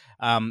Court.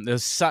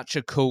 There's such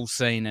a cool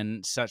scene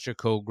and such a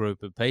cool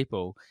group of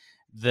people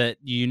that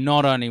you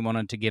not only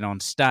wanted to get on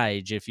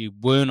stage, if you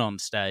weren't on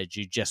stage,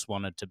 you just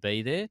wanted to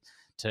be there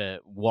to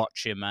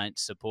watch your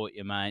mates, support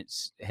your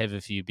mates, have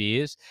a few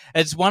beers.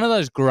 It's one of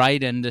those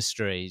great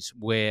industries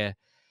where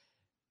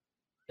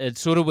it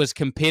sort of was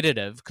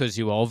competitive because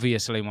you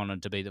obviously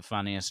wanted to be the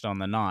funniest on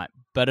the night,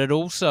 but it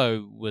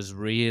also was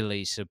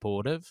really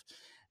supportive.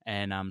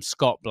 And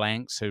Scott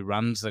Blanks, who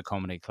runs the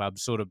comedy club,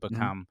 sort of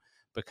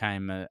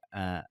became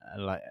a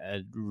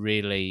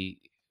really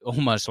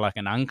almost like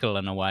an uncle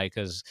in a way,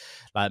 because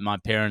like my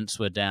parents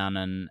were down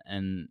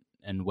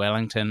in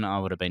Wellington. I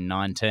would have been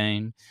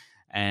 19,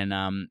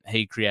 and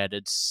he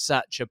created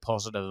such a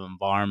positive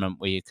environment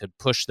where you could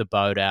push the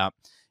boat out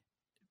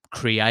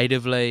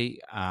creatively.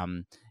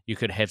 You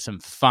could have some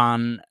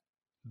fun,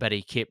 but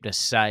he kept a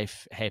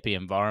safe, happy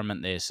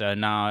environment there. So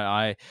no,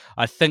 I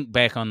think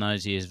back on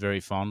those years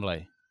very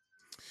fondly.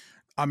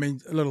 I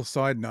mean, a little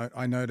side note,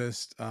 I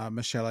noticed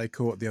Michelle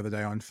Court the other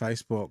day on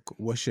Facebook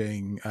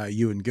wishing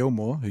Ewan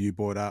Gilmore, who you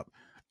brought up,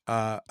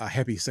 a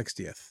happy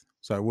 60th.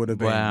 So it would have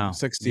been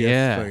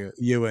 60th for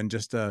Ewan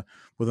just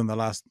within the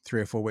last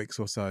 3 or 4 weeks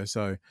or so.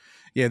 So,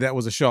 yeah, that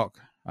was a shock.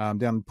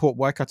 Down in Port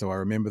Waikato, I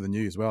remember the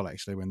news well,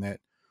 actually, when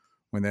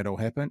that all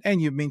happened.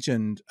 And you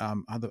mentioned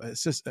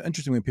it's just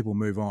interesting when people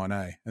move on,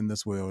 in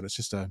this world. It's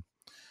just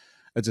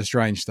it's a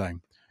strange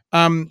thing.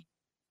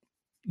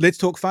 Let's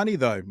talk funny,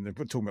 though.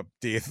 We're talking about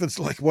death. It's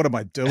like, what am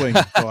I doing?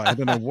 I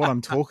don't know what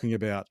I'm talking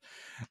about.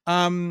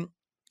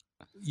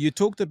 You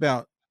talked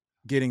about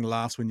getting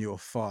laughs when you were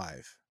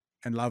 5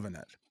 and loving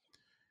it.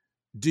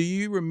 Do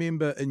you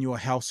remember in your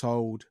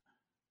household,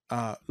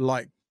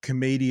 like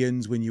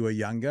comedians when you were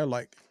younger?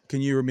 Like, can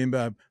you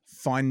remember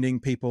finding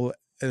people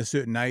at a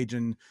certain age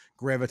and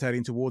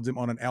gravitating towards them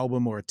on an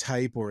album or a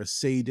tape or a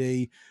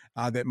CD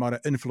that might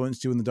have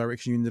influenced you in the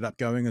direction you ended up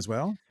going as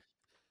well?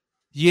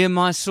 Yeah,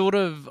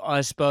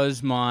 I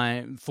suppose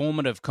my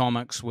formative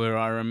comics were,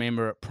 I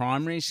remember at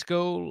primary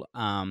school,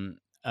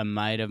 a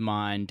mate of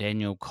mine,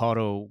 Daniel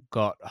Cottle,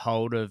 got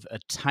hold of a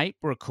tape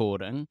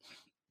recording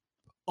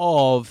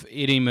of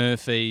Eddie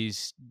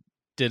Murphy's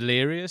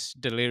Delirious,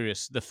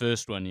 the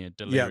first one,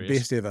 Delirious. Yeah,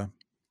 best ever.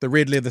 The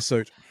red leather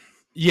suit.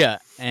 Yeah,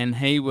 and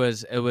it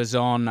was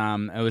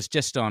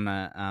just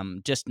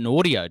on just an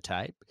audio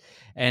tape,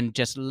 and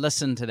just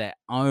listened to that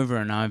over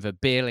and over,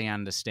 barely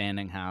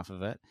understanding half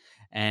of it.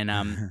 And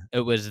it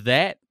was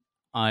that.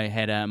 I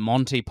had a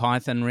Monty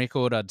Python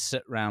record. I'd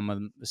sit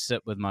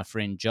with my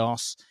friend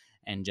Joss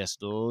and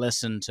just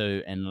listen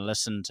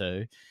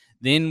to.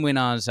 Then when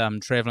I was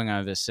traveling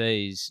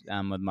overseas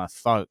with my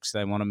folks,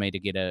 they wanted me to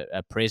get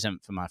a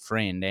present for my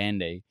friend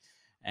Andy,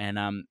 and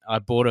I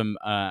bought him.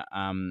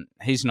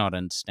 He's not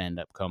in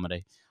stand-up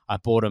comedy. I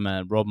bought him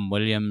a Robin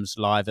Williams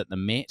Live at the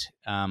Met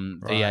Right.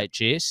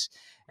 VHS,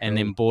 and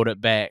Cool. then bought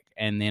it back.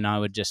 And then I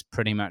would just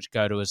pretty much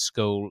go to his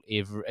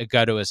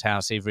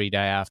house every day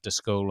after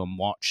school and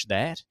watch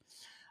that.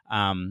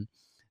 Then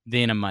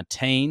in my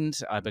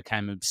teens, I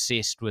became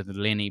obsessed with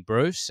Lenny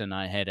Bruce, and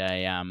I had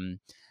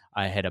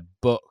a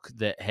book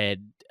that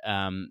had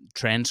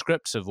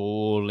transcripts of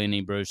all Lenny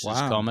Bruce's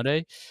Wow.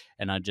 comedy,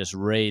 and I just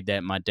read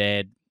that. My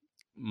dad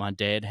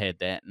had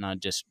that, and I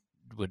just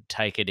would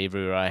take it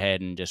everywhere I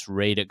had and just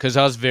read it, because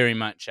I was very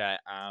much a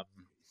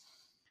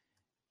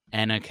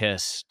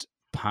anarchist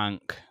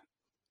punk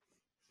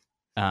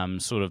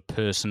sort of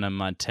person in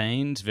my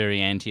teens, very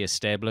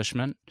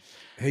anti-establishment.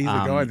 He's the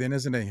guy then,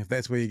 isn't he? If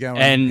that's where you're going.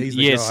 And He's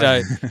the yeah,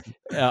 guy. so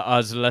I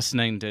was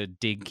listening to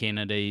Dead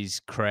Kennedys,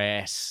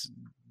 Crass.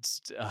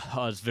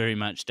 I was very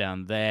much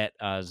down that.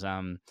 I was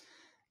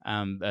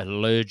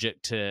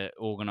allergic to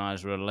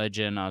organized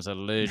religion. I was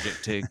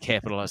allergic to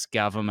capitalist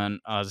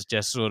government. I was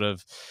just sort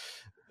of,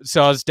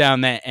 so I was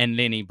down that. And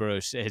Lenny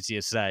Bruce, as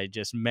you say,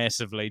 just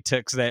massively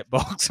ticks that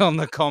box on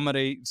the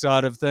comedy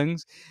side of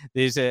things.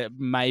 There's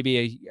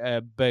maybe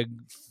a big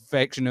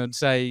faction who'd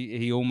say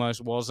he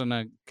almost wasn't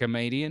a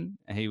comedian.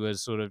 He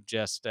was sort of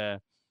just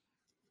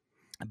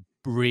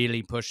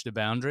really pushed the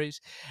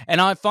boundaries,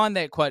 and I find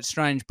that quite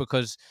strange,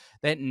 because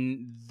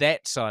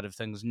that side of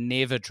things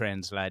never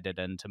translated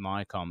into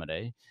my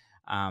comedy.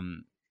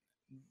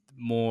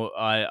 More,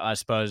 I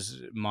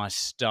suppose my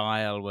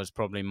style was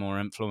probably more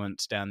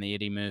influenced down the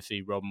Eddie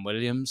Murphy, Robin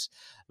Williams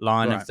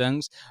line of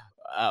things.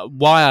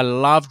 Why I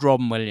loved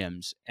Robin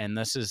Williams, and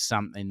this is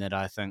something that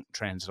I think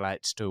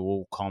translates to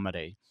all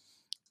comedy,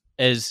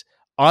 is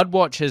I'd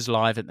watch his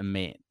live at the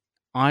Met.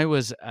 I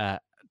was a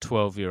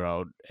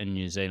 12-year-old in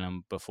New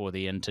Zealand before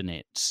the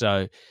internet,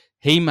 so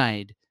he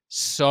made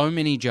so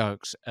many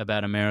jokes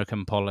about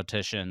American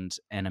politicians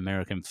and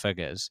American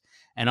figures,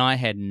 and I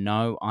had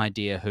no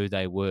idea who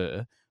they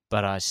were,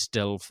 but I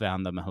still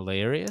found them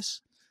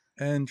hilarious.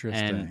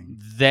 Interesting.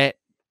 And that,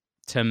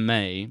 to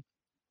me,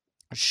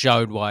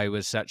 showed why he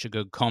was such a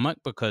good comic,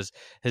 because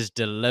his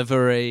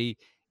delivery,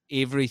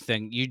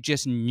 everything, you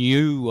just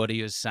knew what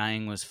he was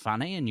saying was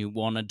funny, and you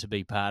wanted to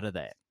be part of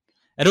that.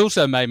 It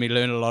also made me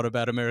learn a lot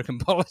about American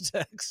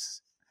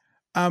politics.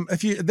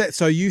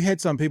 So you had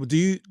some people.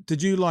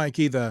 Did you like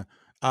either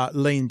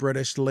lean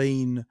British,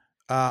 lean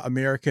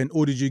American,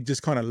 or did you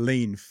just kind of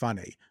lean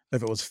funny?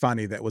 If it was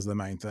funny, that was the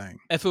main thing.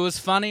 If it was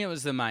funny, it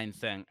was the main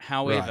thing.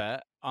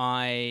 However,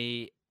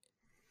 I'm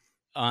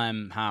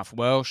half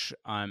Welsh.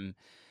 I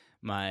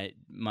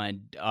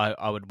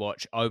would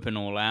watch Open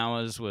All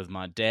Hours with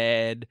my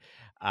dad.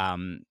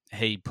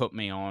 He put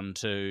me on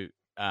to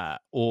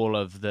all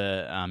of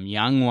the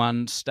Young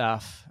One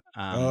stuff.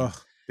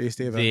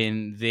 Best ever.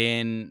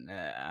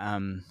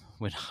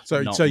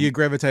 So you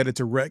gravitated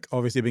to Rick,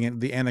 obviously being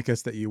the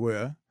anarchist that you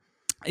were.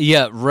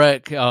 Yeah,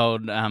 Rick,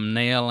 old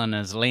Neil and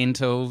his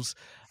lentils.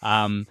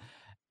 And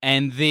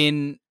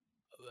then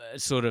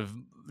sort of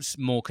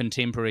more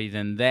contemporary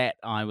than that,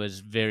 I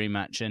was very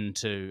much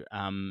into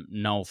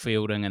Noel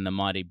Fielding and the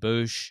Mighty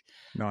Boosh.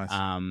 Nice.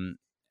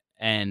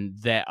 And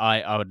that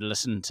I would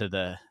listen to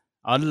the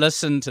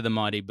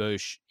Mighty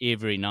Boosh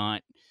every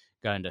night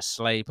going to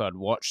sleep. I'd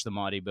watch the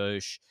Mighty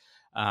Boosh.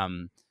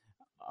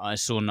 I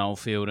saw Noel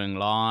Fielding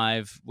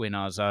live when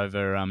I was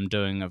over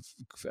doing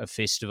a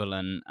festival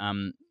in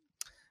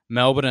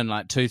Melbourne in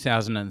like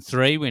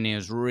 2003, when he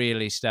was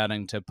really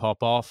starting to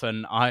pop off.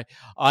 And I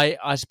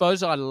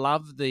suppose I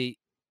love the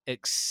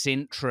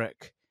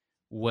eccentric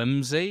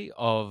whimsy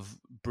of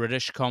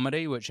British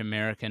comedy, which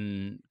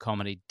American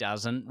comedy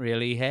doesn't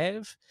really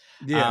have.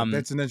 Yeah,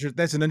 that's an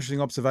interesting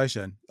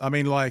observation. I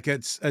mean, like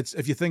it's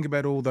if you think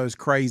about all those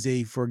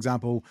crazy, for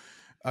example,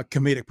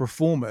 comedic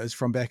performers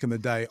from back in the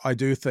day, I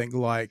do think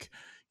like,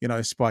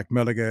 Spike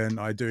Milligan,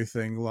 I do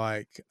think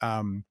like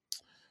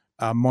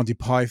Monty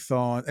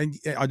Python, and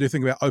I do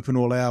think about Open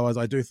All Hours.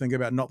 I do think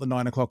about Not the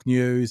 9 o'clock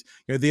News.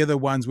 They're the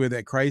ones where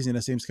that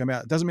craziness seems to come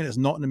out. It doesn't mean it's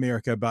not in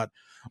America, but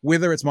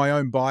whether it's my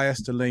own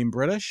bias to lean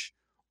British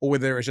or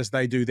whether it's just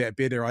they do that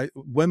better.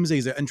 Whimsy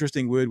is an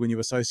interesting word when you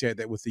associate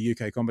that with the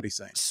UK comedy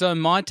scene. So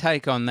my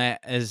take on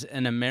that is,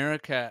 in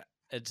America,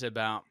 it's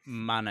about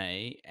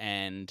money,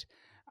 and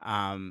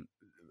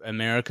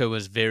America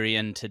was very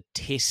into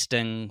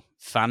testing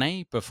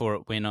funny before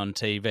it went on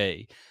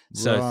TV.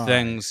 So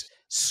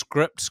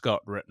scripts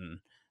got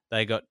written,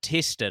 they got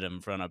tested in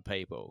front of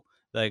people,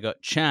 they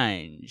got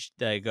changed,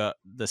 the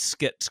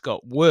skits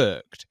got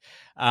worked.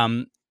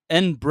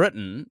 In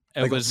Britain,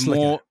 it was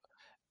more,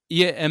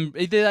 and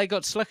they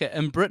got slicker.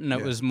 In Britain,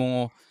 it was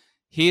more,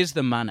 here's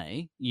the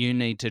money, you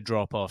need to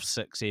drop off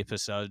 6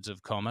 episodes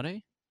of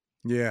comedy.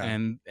 Yeah,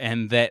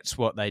 and that's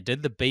what they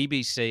did. The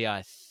BBC,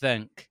 I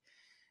think,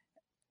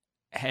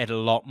 had a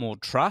lot more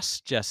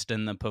trust just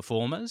in the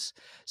performers.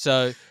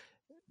 So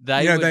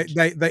They You know,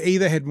 would, they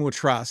either had more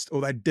trust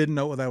or they didn't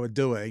know what they were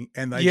doing,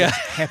 and they yeah, just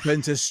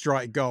happened to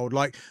strike gold.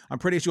 Like, I'm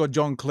pretty sure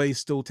John Cleese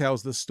still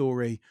tells the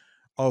story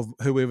of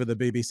whoever the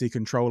BBC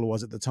controller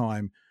was at the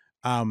time.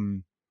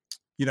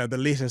 You know, the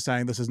letter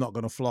saying this is not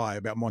going to fly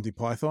about Monty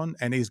Python,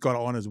 and he's got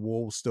it on his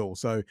wall still.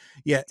 So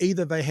yeah,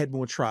 either they had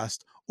more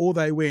trust or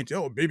they went,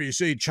 oh,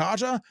 BBC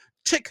charter,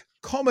 tick,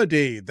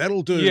 comedy,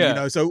 that'll do. You yeah.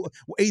 know, so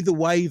either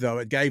way though,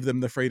 it gave them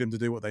the freedom to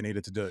do what they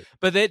needed to do.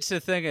 But that's the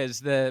thing, is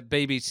the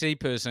BBC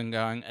person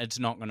going, it's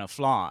not going to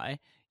fly,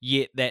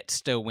 yet that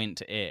still went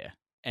to air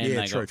and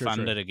Yeah, they true, got true, true.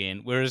 funded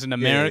again. Whereas in Yeah,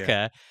 yeah, yeah.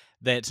 America,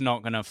 that's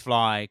not going to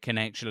fly can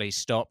actually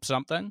stop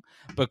something,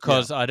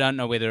 because I don't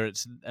know whether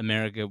it's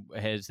America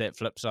has that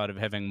flip side of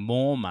having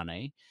more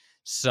money.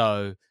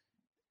 So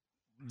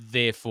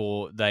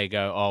therefore they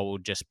go, oh, we'll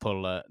just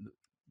pull a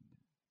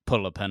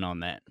pin on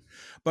that.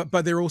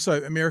 But they're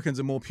also, Americans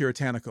are more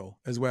puritanical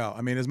as well.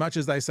 I mean, as much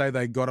as they say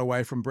they got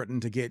away from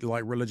Britain to get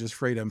like religious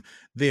freedom,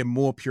 they're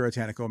more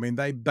puritanical. I mean,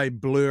 they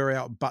blur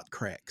out butt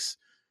cracks.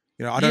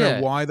 You know, I don't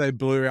know why they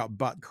blur out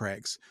butt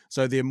cracks.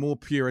 So they're more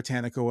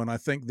puritanical, and I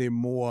think they're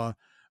more,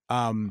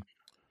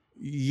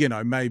 you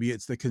know, maybe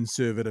it's the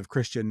conservative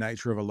Christian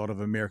nature of a lot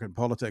of American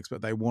politics,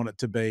 but they want it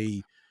to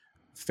be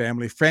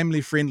family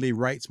friendly,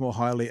 rates more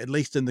highly, at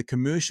least in the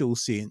commercial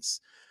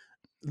sense.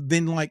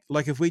 Then like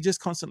if we just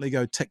constantly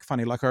go tick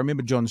funny, like I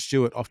remember Jon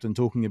Stewart often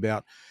talking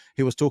about,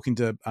 he was talking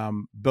to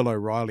Bill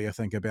O'Reilly, I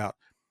think, about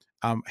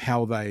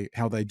how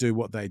they do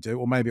what they do,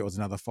 or maybe it was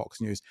another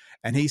Fox News,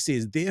 and he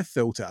says their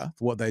filter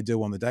for what they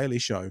do on the Daily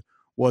Show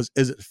was,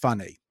 is it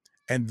funny?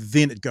 And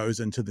then it goes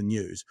into the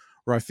news.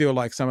 Where I feel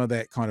like some of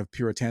that kind of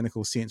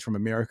puritanical sense from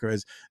America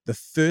is the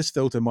first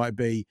filter might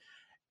be,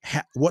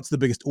 what's the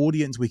biggest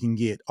audience we can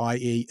get,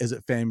 i.e. is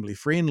it family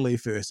friendly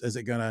first, is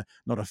it going to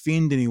not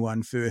offend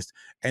anyone first,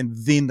 and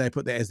then they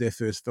put that as their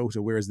first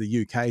filter, whereas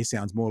the UK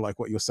sounds more like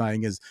what you're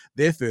saying is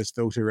their first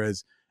filter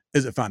is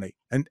it funny,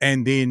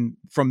 and then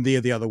from there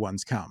the other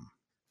ones come.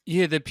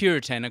 Yeah, the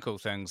puritanical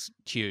thing's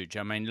huge.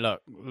 I mean,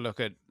 look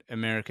at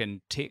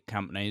American tech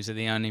companies are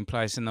the only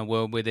place in the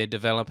world where they're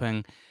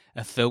developing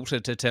a filter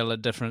to tell the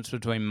difference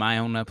between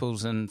male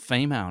nipples and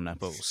female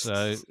nipples,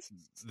 so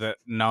that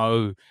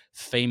no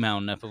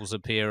female nipples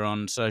appear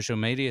on social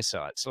media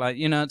sites. Like,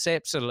 you know, it's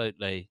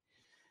absolutely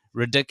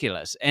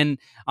ridiculous. And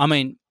I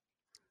mean,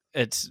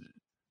 it's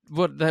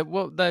what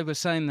they were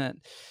saying, that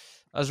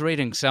I was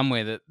reading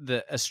somewhere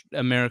that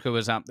America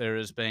was up there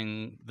as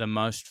being the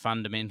most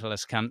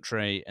fundamentalist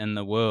country in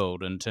the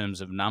world in terms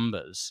of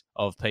numbers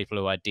of people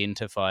who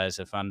identify as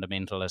a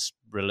fundamentalist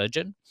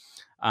religion.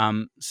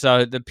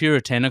 So the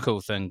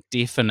puritanical thing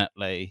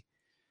definitely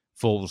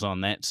falls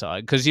on that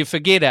side, because you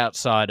forget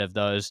outside of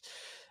those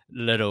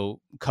little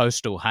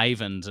coastal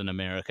havens in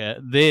America,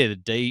 they're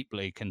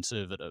deeply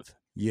conservative.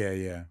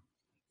 Yeah.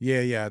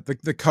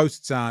 The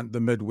coasts aren't, the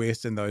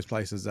Midwest and those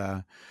places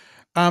are.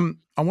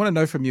 I want to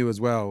know from you as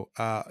well,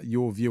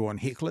 your view on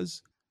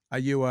hecklers. Are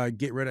you a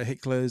get rid of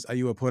hecklers? Are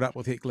you a put up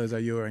with hecklers? Are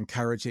you a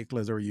encourage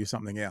hecklers? Or are you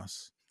something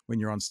else when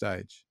you're on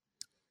stage?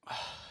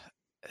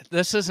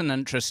 This is an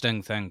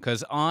interesting thing,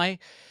 because I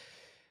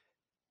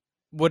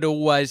would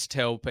always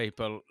tell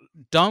people,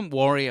 don't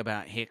worry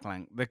about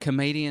heckling. The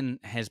comedian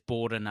has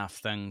bought enough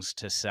things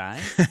to say,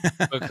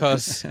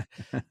 because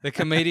the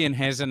comedian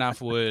has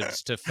enough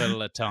words to fill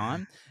the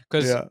time.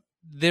 Because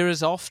there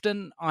is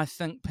often, I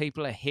think,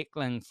 people are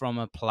heckling from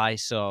a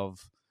place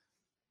of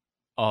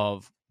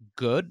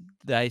good.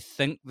 They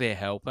think they're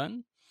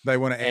helping. They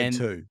want to add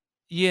to.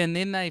 Yeah, and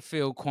then they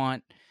feel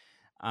quite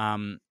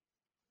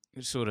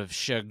sort of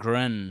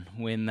chagrin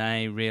when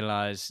they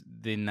realize,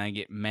 then they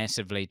get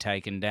massively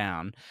taken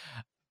down.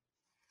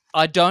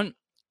 I don't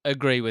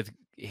agree with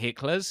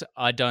hecklers.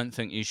 I don't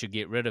think you should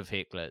get rid of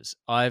hecklers.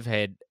 I've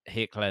had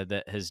heckler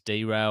that has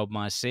derailed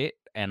my set,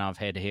 and I've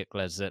had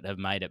hecklers that have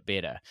made it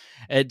better.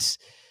 It's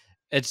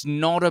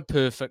not a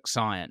perfect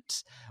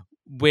science.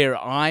 Where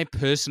I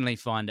personally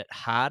find it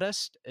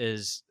hardest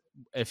is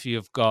if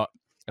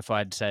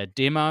I'd say a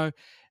demo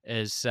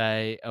is,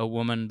 say, a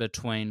woman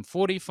between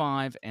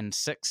 45 and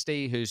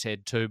 60 who's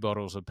had 2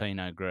 bottles of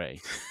Pinot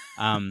Gris.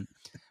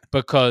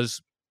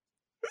 Because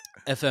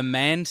if a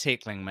man's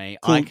heckling me,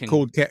 I can...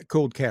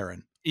 Called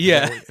Karen.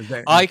 Yeah.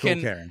 I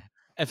can... Karen.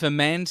 If a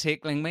man's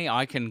heckling me,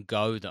 I can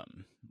go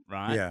them,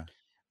 right? Yeah.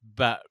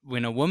 But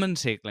when a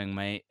woman's heckling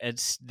me,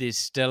 there's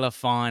still a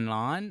fine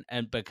line.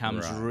 It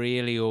becomes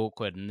really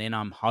awkward. And then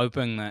I'm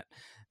hoping that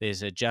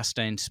there's a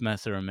Justine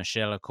Smith or a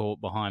Michelle Court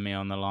behind me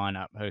on the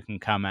lineup who can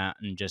come out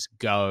and just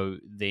go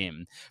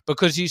them.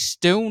 Because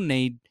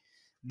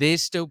they're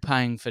still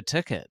paying for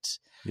tickets.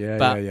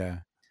 Yeah.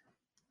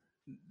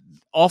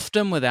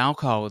 Often with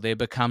alcohol, there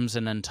becomes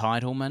an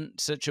entitlement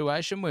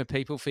situation where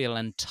people feel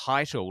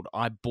entitled.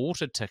 I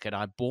bought a ticket,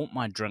 I bought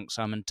my drinks,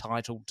 I'm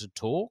entitled to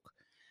talk.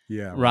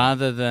 Yeah.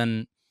 Rather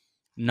than,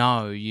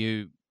 no,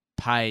 you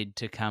paid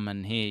to come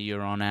in here,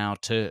 you're on our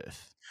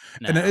turf.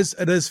 Now. And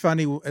it is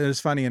funny. It is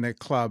funny in a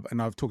club,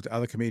 and I've talked to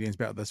other comedians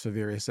about this for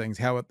various things.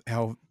 How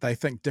they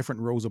think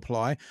different rules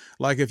apply.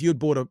 Like if you'd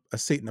bought a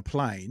seat in a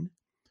plane,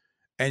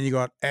 and you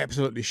got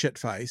absolutely shit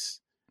face,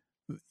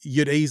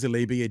 you'd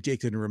easily be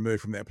ejected and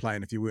removed from that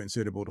plane if you weren't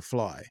suitable to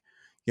fly.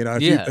 You know,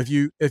 Yeah.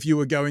 if you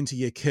were going to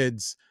your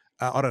kids,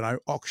 I don't know,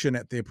 auction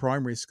at their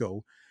primary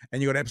school,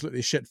 and you got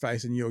absolutely shit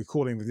face and you're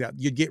calling without,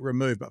 you'd get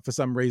removed. But for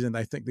some reason,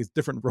 they think there's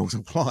different rules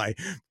apply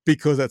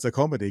because it's a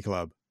comedy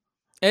club.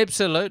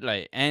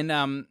 Absolutely.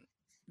 And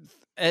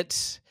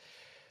it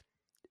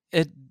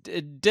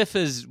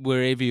differs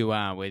wherever you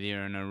are, whether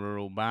you're in a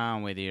rural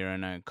bar, whether you're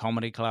in a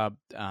comedy club,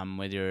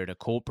 whether you're at a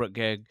corporate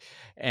gig.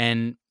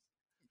 And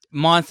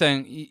my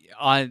thing,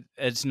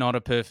 it's not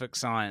a perfect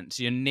science.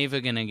 You're never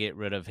going to get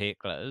rid of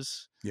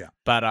hecklers. Yeah.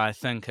 But I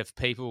think if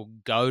people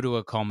go to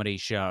a comedy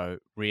show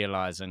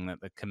realizing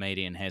that the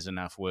comedian has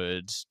enough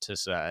words to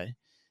say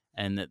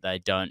and that they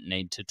don't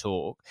need to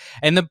talk.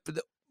 And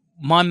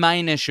my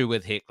main issue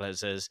with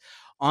hecklers is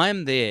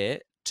I'm there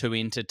to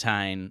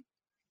entertain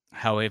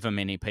however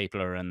many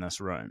people are in this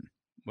room.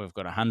 We've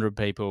got 100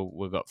 people,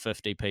 we've got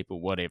 50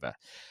 people, whatever.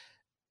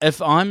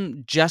 If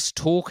I'm just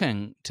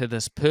talking to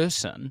this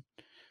person,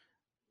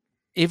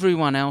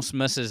 everyone else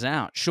misses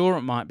out. Sure,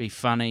 it might be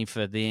funny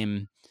for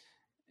them,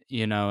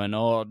 you know, and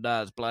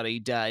does bloody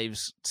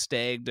Dave's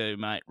stag do,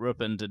 mate,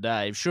 rip into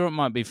Dave. Sure, it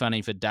might be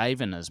funny for Dave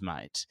and his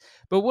mates.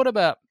 But what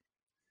about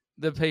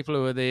the people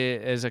who are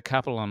there as a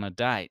couple on a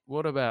date?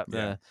 What about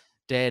the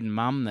dad and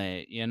mum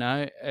there, you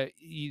know?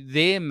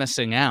 They're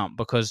missing out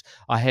because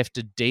I have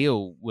to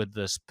deal with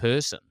this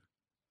person.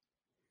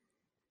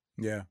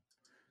 Yeah.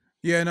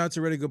 Yeah, no, it's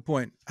a really good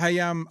point.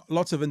 Hey,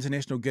 lots of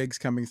international gigs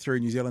coming through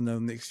New Zealand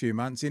in the next few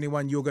months.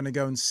 Anyone you're going to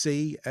go and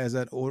see as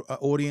an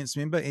audience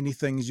member? Any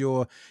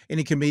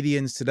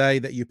comedians today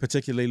that you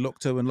particularly look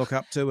to and look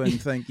up to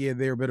and think, yeah,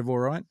 they're a bit of all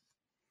right?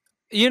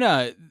 You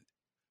know,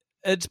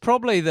 it's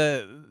probably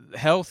the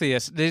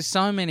healthiest. There's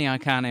so many I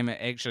can't even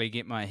actually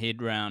get my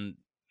head around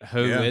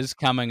who is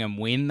coming and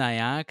when they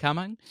are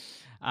coming.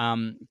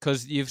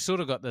 Because you've sort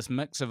of got this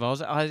mix of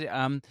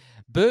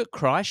Bert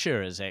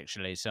Kreischer is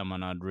actually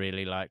someone I'd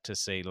really like to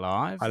see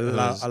live. I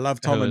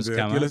love Tom and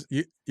Bert.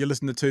 You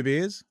listen to Two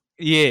Beers?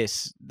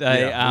 Yes,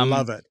 they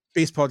love it.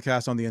 Best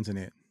podcast on the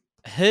internet.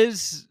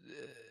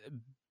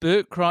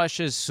 Bert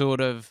Kreischer's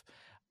sort of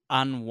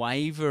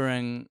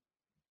unwavering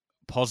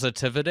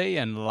positivity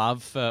and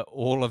love for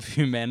all of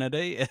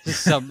humanity is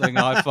something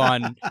I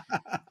find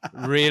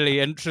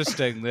really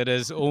interesting, that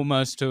is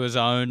almost to his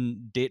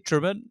own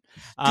detriment.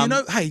 Do you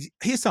know, hey,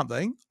 here's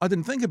something. I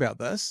didn't think about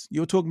this.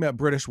 You were talking about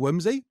British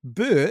whimsy.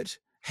 Bert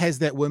has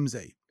that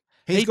whimsy.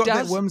 He's got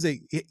that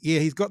whimsy. Yeah,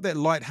 he's got that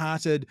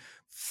lighthearted,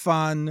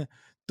 fun,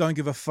 don't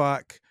give a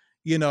fuck,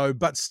 you know,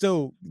 but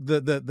still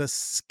the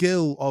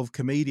skill of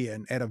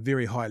comedian at a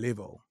very high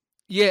level.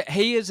 Yeah,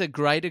 he is a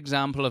great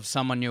example of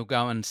someone you'll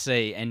go and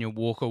see and you'll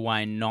walk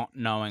away not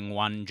knowing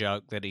one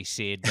joke that he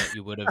said, but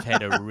you would have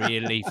had a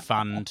really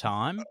fun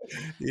time.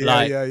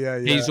 Yeah.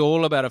 He's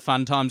all about a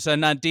fun time. So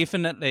no,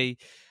 definitely,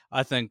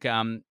 I think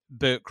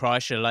Bert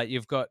Kreischer. Like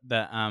you've got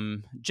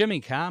the Jimmy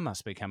Carr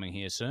must be coming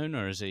here soon,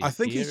 or is he? I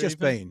think he's just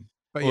been.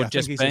 But yeah,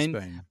 just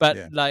been.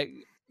 But like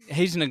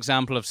he's an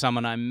example of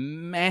someone I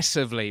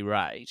massively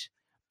rate,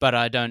 but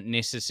I don't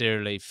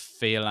necessarily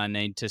feel I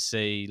need to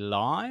see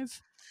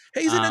live.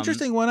 He's an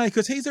interesting one,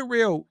 because he's a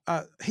real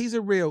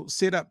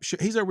setup.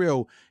 He's a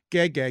real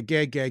gag.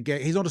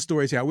 He's not a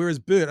storyteller. Whereas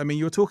Bert, I mean,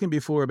 you were talking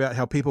before about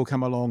how people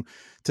come along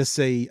to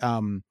see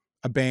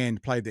a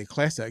band play their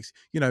classics.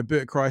 You know,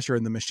 Bert Kreischer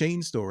and the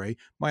Machine Story.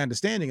 My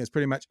understanding is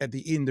pretty much at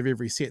the end of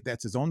every set,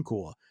 that's his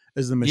encore,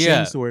 is the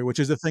Machine Story, which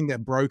is a thing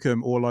that broke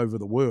him all over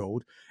the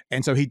world.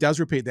 And so he does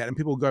repeat that, and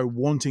people go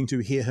wanting to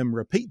hear him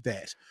repeat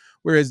that.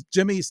 Whereas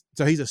he's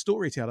a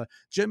storyteller.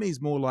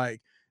 Jimmy's more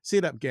like,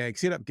 set up gag,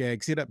 set up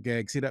gag, set up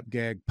gag, set up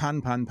gag,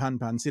 pun,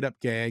 set up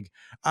gag.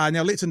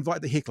 Now let's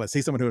invite the heckler.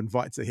 See someone who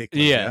invites the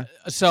heckler. Yeah.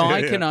 So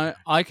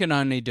I can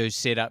only do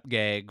set up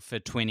gag for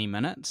 20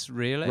 minutes,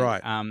 really. Right.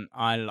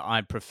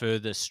 I prefer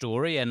the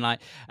story, and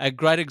like a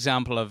great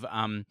example of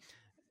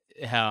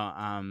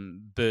how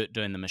Bert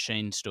doing the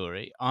Machine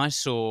Story. I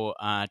saw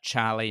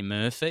Charlie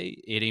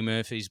Murphy, Eddie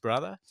Murphy's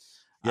brother.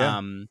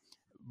 Yeah.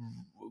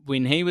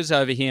 When he was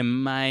over here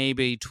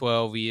maybe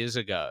 12 years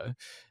ago.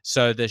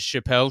 So the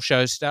Chappelle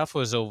Show stuff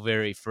was all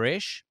very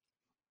fresh.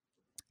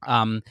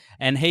 And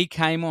he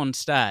came on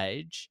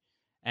stage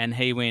and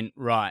he went,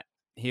 right,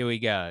 here we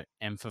go.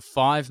 And for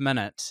 5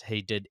 minutes,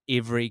 he did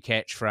every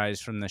catchphrase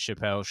from the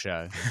Chappelle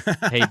Show.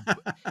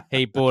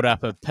 He brought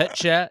up a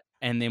picture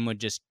and then would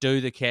just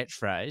do the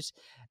catchphrase.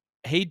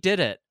 He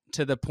did it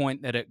to the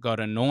point that it got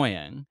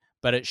annoying,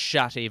 but it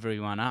shut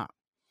everyone up.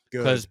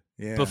 Because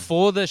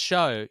before the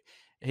show,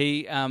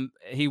 he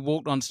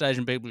walked on stage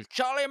and people,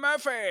 Charlie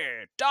Murphy,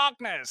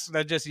 darkness.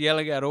 They're just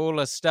yelling out all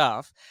this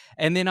stuff.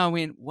 And then I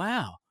went,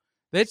 wow,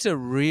 that's a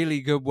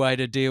really good way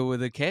to deal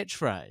with a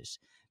catchphrase.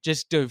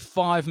 Just do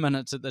 5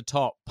 minutes at the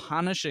top,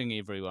 punishing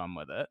everyone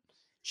with it,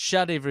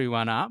 shut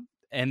everyone up,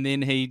 and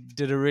then he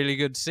did a really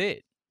good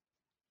set.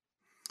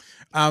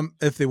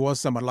 If there was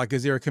someone, like,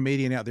 is there a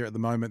comedian out there at the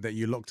moment that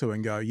you look to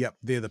and go, yep,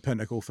 they're the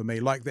pinnacle for me?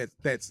 Like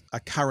that's a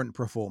current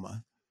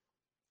performer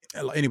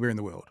anywhere in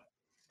the world.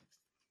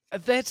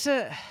 It's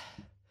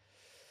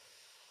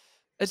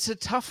It's a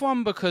tough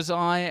one because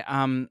I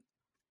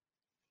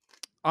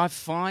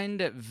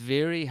find it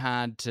very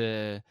hard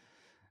to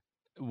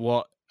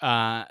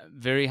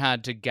very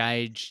hard to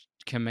gauge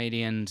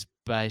comedians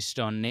based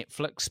on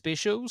Netflix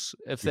specials,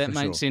 if that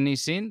For makes sure. any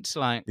sense.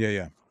 Like,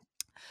 Yeah.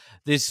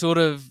 there's sort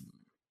of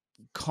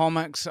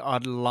comics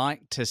I'd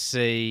like to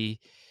see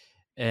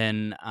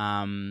in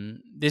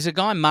there's a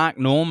guy, Mark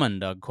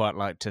Normand, I'd quite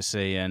like to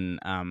see in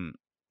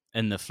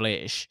the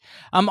flesh.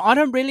 I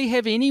don't really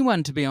have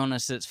anyone, to be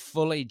honest, that's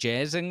fully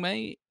jazzing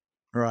me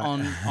Right.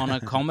 on a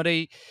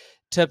comedy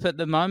tip at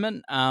the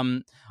moment.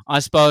 I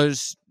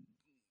suppose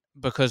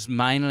because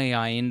mainly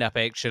I end up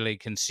actually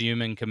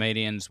consuming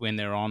comedians when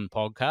they're on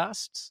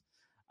podcasts.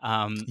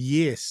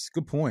 Yes,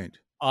 good point.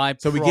 I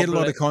So we get a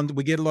lot probably of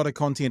we get a lot of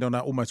content on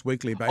an almost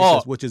weekly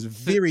basis, which is th-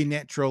 very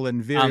natural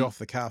and very off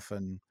the cuff.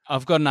 And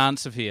I've got an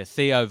answer for you.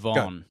 Theo go.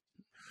 Von.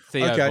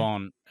 Theo Okay.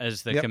 Von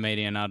is the Yep.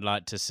 comedian I'd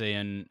like to see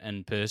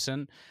in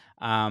person.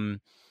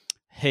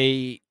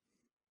 He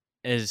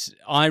is.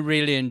 I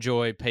really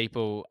enjoy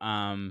people.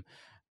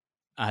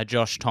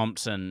 Josh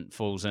Thompson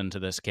falls into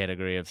this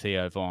category of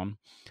Theo Von,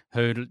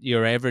 who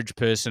your average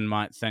person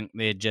might think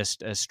they're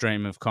just a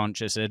stream of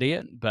conscious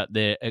idiot, but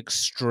they're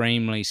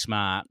extremely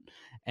smart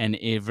and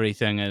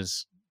everything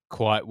is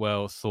quite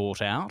well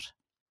thought out.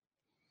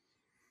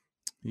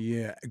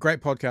 Yeah,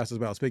 great podcast as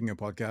well. Speaking of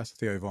podcasts,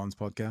 Theo Von's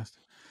podcast.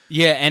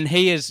 Yeah, and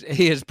he's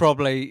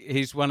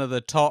one of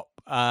the top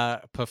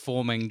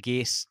performing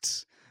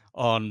guests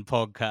on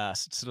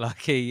podcasts.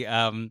 Like he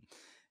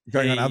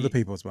Going on other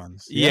people's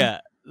ones. Yeah,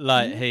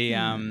 like he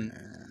Yeah.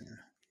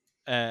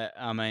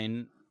 I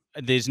mean,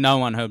 there's no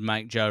one who'd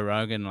make Joe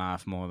Rogan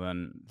laugh more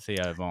than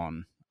Theo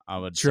Von, I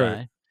would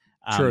say.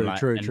 True.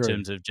 In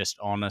terms of just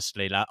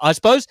honestly laugh. I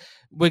suppose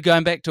we're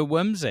going back to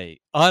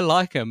whimsy. I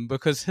like him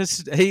because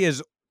he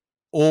is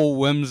all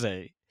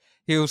whimsy.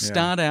 He'll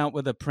start out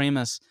with a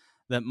premise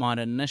that might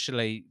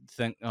initially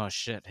think, oh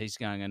shit, he's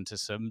going into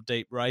some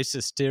deep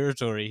racist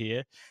territory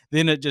here.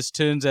 Then it just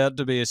turns out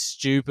to be a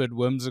stupid,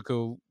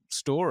 whimsical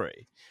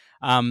story.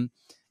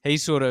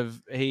 He's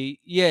someone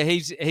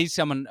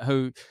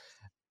who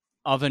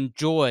I've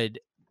enjoyed,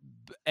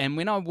 and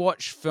when I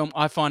watch film,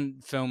 I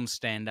find film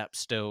stand up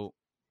still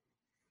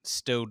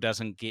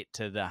doesn't get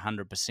to the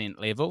 100%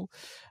 level.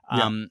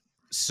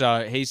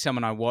 So he's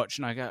someone I watch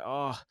and I go,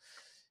 oh,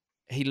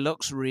 he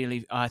looks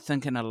really. I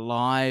think in a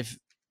live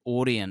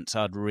audience,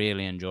 I'd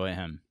really enjoy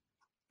him.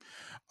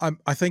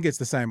 I think it's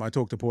the same. I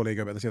talked to Paul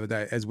Ego about this the other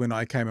day, as when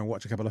I came and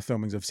watched a couple of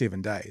filmings of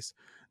 7 Days.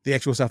 The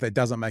actual stuff that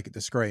doesn't make it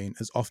to screen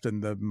is often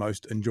the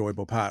most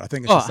enjoyable part. I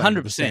think it's the same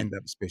with the 100%.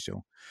 stand-up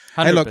special.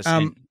 100%. Hey, look,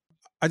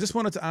 I just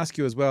wanted to ask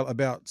you as well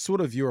about sort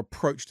of your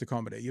approach to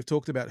comedy. You've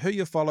talked about who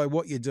you follow,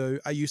 what you do.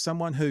 Are you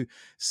someone who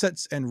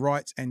sits and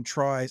writes and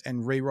tries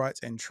and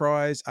rewrites and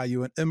tries? Are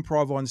you an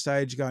improv on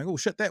stage going, oh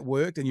shit, that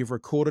worked, and you've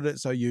recorded it,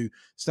 so you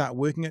start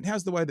working it?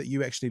 How's the way that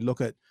you actually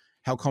look at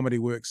how comedy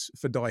works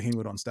for Dai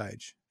Henwood on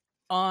stage?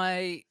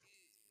 I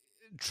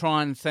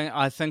try and think.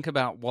 I think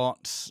about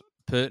what's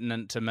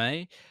pertinent to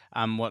me,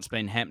 what's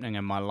been happening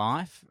in my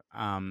life.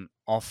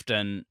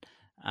 Often,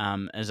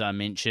 as I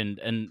mentioned,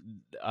 and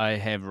I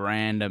have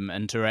random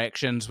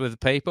interactions with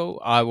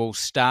people. I will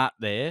start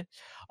there.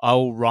 I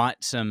will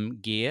write some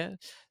gear,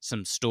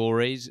 some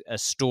stories. A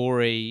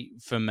story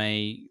for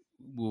me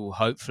will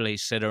hopefully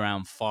sit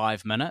around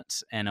 5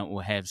 minutes, and it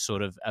will have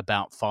sort of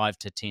about 5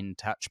 to 10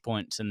 touch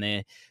points in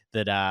there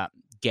that are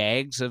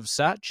gags of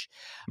such.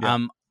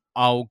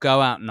 I'll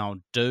go out and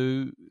I'll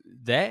do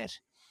that.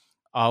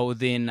 I'll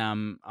then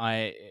I've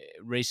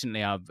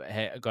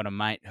got a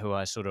mate who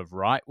I sort of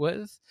write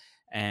with,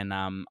 and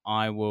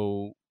I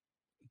will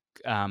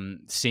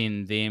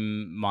send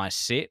them my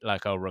set.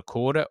 Like I'll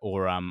record it,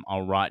 or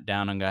I'll write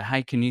down and go,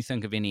 hey, can you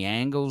think of any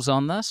angles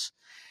on this?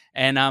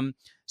 And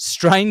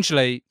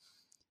strangely,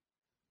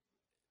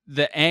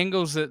 the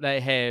angles that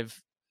they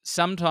have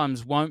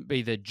sometimes won't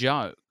be a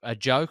joke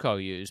I'll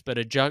use, but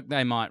a joke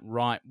they might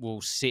write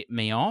will set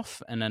me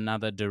off in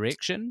another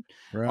direction.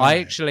 Right. I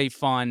actually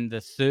find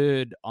the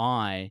third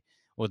eye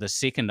or the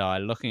second eye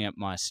looking at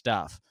my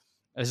stuff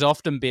is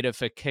often better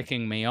for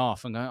kicking me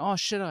off and going, oh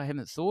shit, I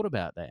haven't thought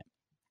about that.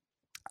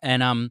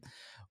 And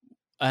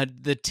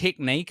the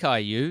technique I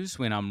use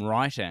when I'm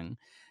writing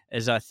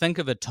is I think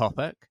of a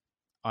topic,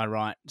 I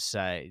write,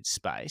 say,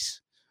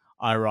 space.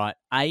 I write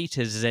A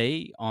to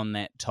Z on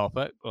that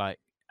topic, like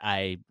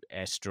A,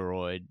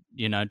 asteroid,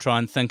 try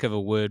and think of a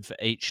word for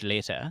each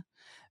letter.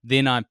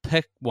 Then I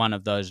pick one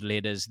of those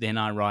letters, then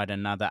I write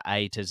another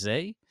A to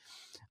Z.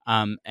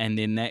 And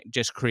then that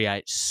just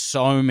creates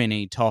so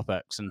many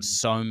topics and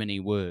so many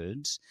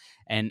words.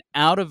 And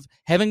out of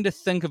having to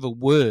think of a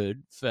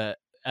word for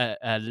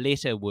a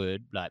letter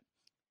word, like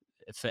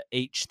for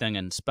each thing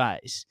in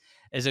space,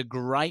 is a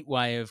great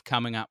way of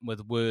coming up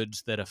with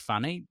words that are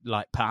funny,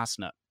 like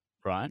parsnip,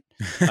 right?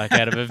 Like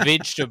out of a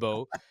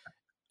vegetable.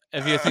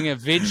 If you're thinking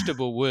of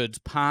vegetable words,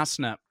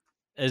 parsnip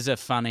is a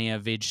funnier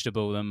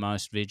vegetable than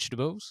most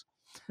vegetables.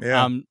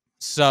 Yeah.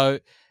 So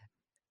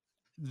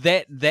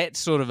that's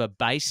sort of a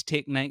base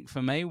technique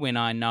for me when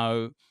I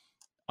know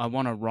I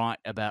want to write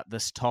about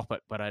this topic,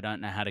 but I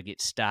don't know how to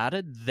get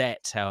started.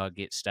 That's how I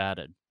get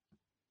started.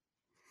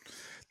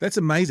 That's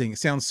amazing. It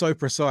sounds so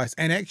precise.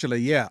 And actually,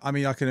 yeah, I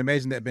mean, I can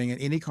imagine that being in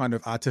any kind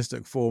of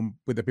artistic form,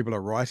 whether people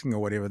are writing or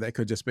whatever, that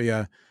could just be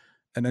an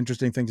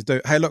interesting thing to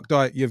do. Hey, look,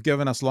 Dai, you've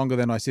given us longer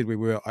than I said we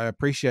were. I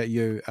appreciate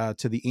you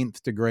to the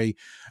nth degree.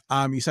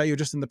 You say you're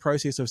just in the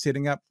process of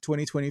setting up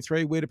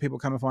 2023. Where do people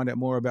come and find out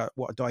more about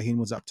what Dai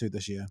Henwood's up to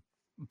this year?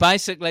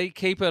 Basically,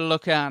 keep a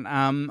lookout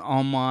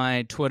on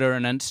my Twitter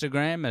and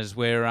Instagram, is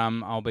where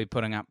I'll be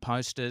putting up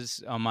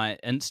posters. On my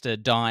Insta,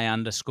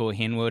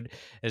 Dai_Henwood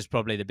is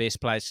probably the best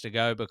place to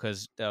go,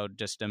 because they'll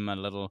just in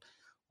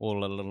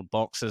all the little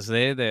boxes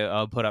there.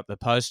 I'll put up the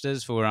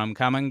posters for where I'm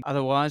coming.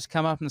 Otherwise,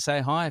 come up and say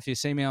hi if you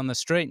see me on the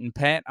street. And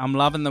Pat, I'm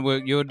loving the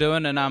work you're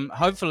doing, and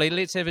hopefully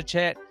let's have a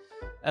chat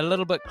a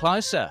little bit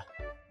closer.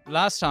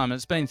 Last time,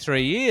 it's been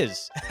 3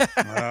 years.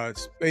 Oh,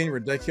 it's been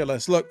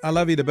ridiculous. Look, I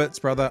love you to bits,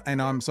 brother,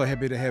 and I'm so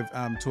happy to have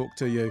talked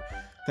to you.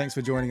 Thanks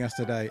for joining us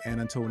today,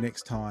 and until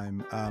next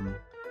time,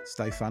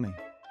 stay funny.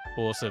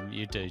 Awesome,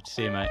 you do.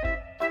 See you, mate.